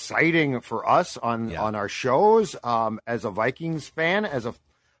starts an exciting for us on our shows. As a Vikings fan, as a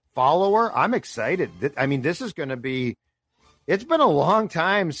follower, I'm excited. I mean, this is going to be. It's been a long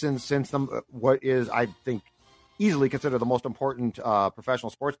time since what is, I think, easily considered the most important professional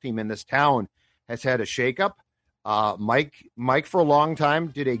sports team in this town has had a shakeup. Mike for a long time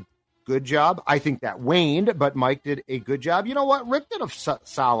did a good job. I think that waned, but Mike did a good job. You know what? Rick did a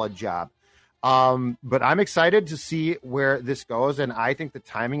solid job. But I'm excited to see where this goes, and I think the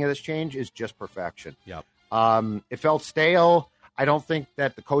timing of this change is just perfection. Yep. It felt stale. I don't think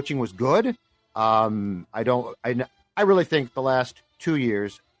that the coaching was good. I really think the last 2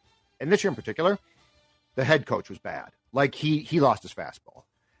 years, and this year in particular, the head coach was bad. Like he lost his fastball.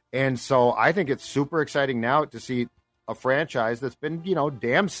 And so I think it's super exciting now to see a franchise that's been,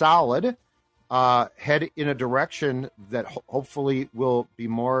 damn solid, head in a direction that hopefully will be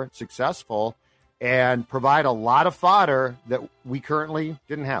more successful and provide a lot of fodder that we currently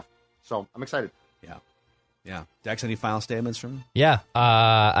didn't have. So I'm excited. Yeah. Dex, any final statements from? Yeah.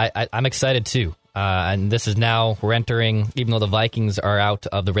 I'm excited too. And this is now, we're entering, even though the Vikings are out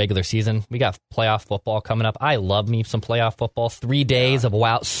of the regular season, we got playoff football coming up. I love me some playoff football. 3 days of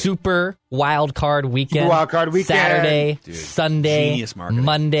super wild card weekend. Saturday, dude, Sunday,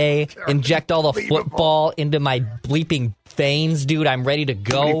 Monday. Inject all the football into my bleeping veins, dude. I'm ready to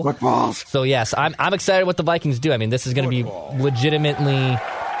go. So yes, I'm excited what the Vikings do. I mean, this is going to be legitimately,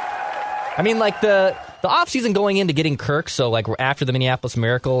 the offseason going into getting Kirk, so like after the Minneapolis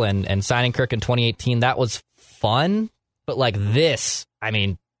Miracle and signing Kirk in 2018, that was fun. But like this,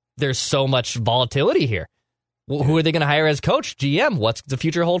 there's so much volatility here. Who are they going to hire as coach? GM. What's the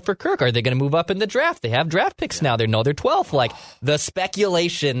future hold for Kirk? Are they going to move up in the draft? They have draft picks now. They're 12th. Like the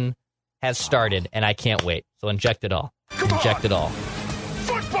speculation has started, and I can't wait. So inject it all. Inject it all.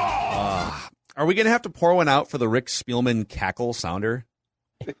 Football. Are we going to have to pour one out for the Rick Spielman cackle sounder?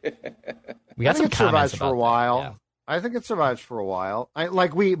 We got some comments for a while. Yeah. I think it survives for a while.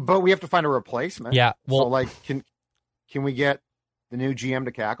 But we have to find a replacement. Yeah. Well, so can we get the new GM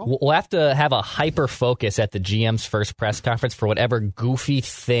to cackle? We'll have to have a hyper focus at the GM's first press conference for whatever goofy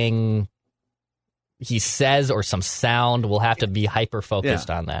thing he says or some sound. We'll have to be hyper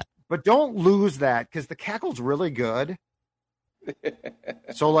focused on that. But don't lose that because the cackle's really good.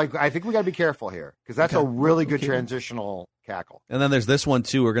 So I think we got to be careful here because that's a really good transitional cackle. And then there's this one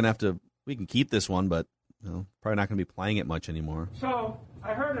too. We can keep this one, but probably not going to be playing it much anymore. So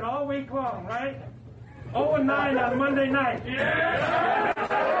I heard it all week long, right? 0-9 on Monday night. Yeah!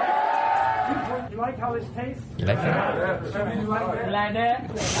 You like how this tastes? You like that? You like that?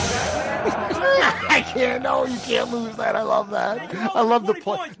 I can't. No, you can't lose that. I love that. I love the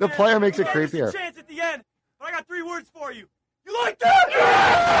play. The player makes it creepier. Chance at the end, but I got 3 words for you. You like that?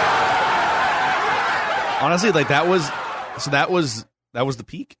 Honestly, that was the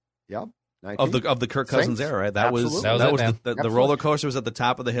peak. Yep. Of the Kirk Cousins era, right? That was the roller coaster was at the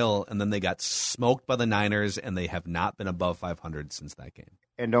top of the hill, and then they got smoked by the Niners, and they have not been above 500 since that game.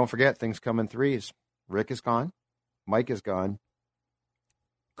 And don't forget, things come in threes. Rick is gone, Mike is gone,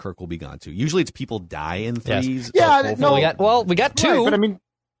 Kirk will be gone too. Usually it's people die in threes. Yes. Yeah, no, we got two. Right, but I mean,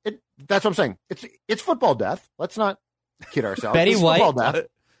 that's what I'm saying. It's football death. Let's not kid ourselves. Betty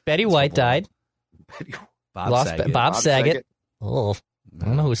White died. Bob Saget. Oh, I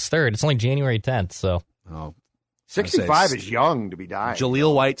don't know who's third. It's only January 10th, so. 65 is young to be dying.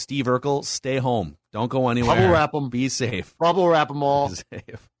 Jaleel White, Steve Urkel, stay home. Don't go anywhere. Bubble wrap them. Be safe. Bubble wrap them all. Be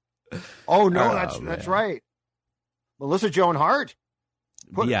safe. Oh, no, that's right. Melissa Joan Hart.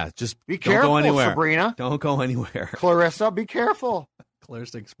 Just be careful, don't go anywhere. Sabrina. Don't go anywhere. Clarissa, be careful.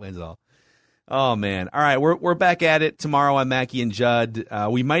 Clarissa explains it all. Oh, man. All right, we're back at it tomorrow on Mackey and Judd.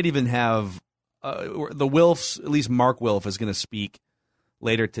 We might even have the Wilfs, at least Mark Wilf is going to speak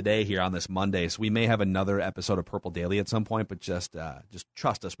later today here on this Monday. So we may have another episode of Purple Daily at some point, but just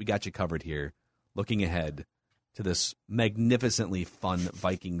trust us. We got you covered here. Looking ahead to this magnificently fun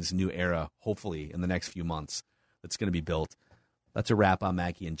Vikings new era, hopefully in the next few months, that's going to be built. That's a wrap on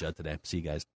Mackey and Judd today. See you guys.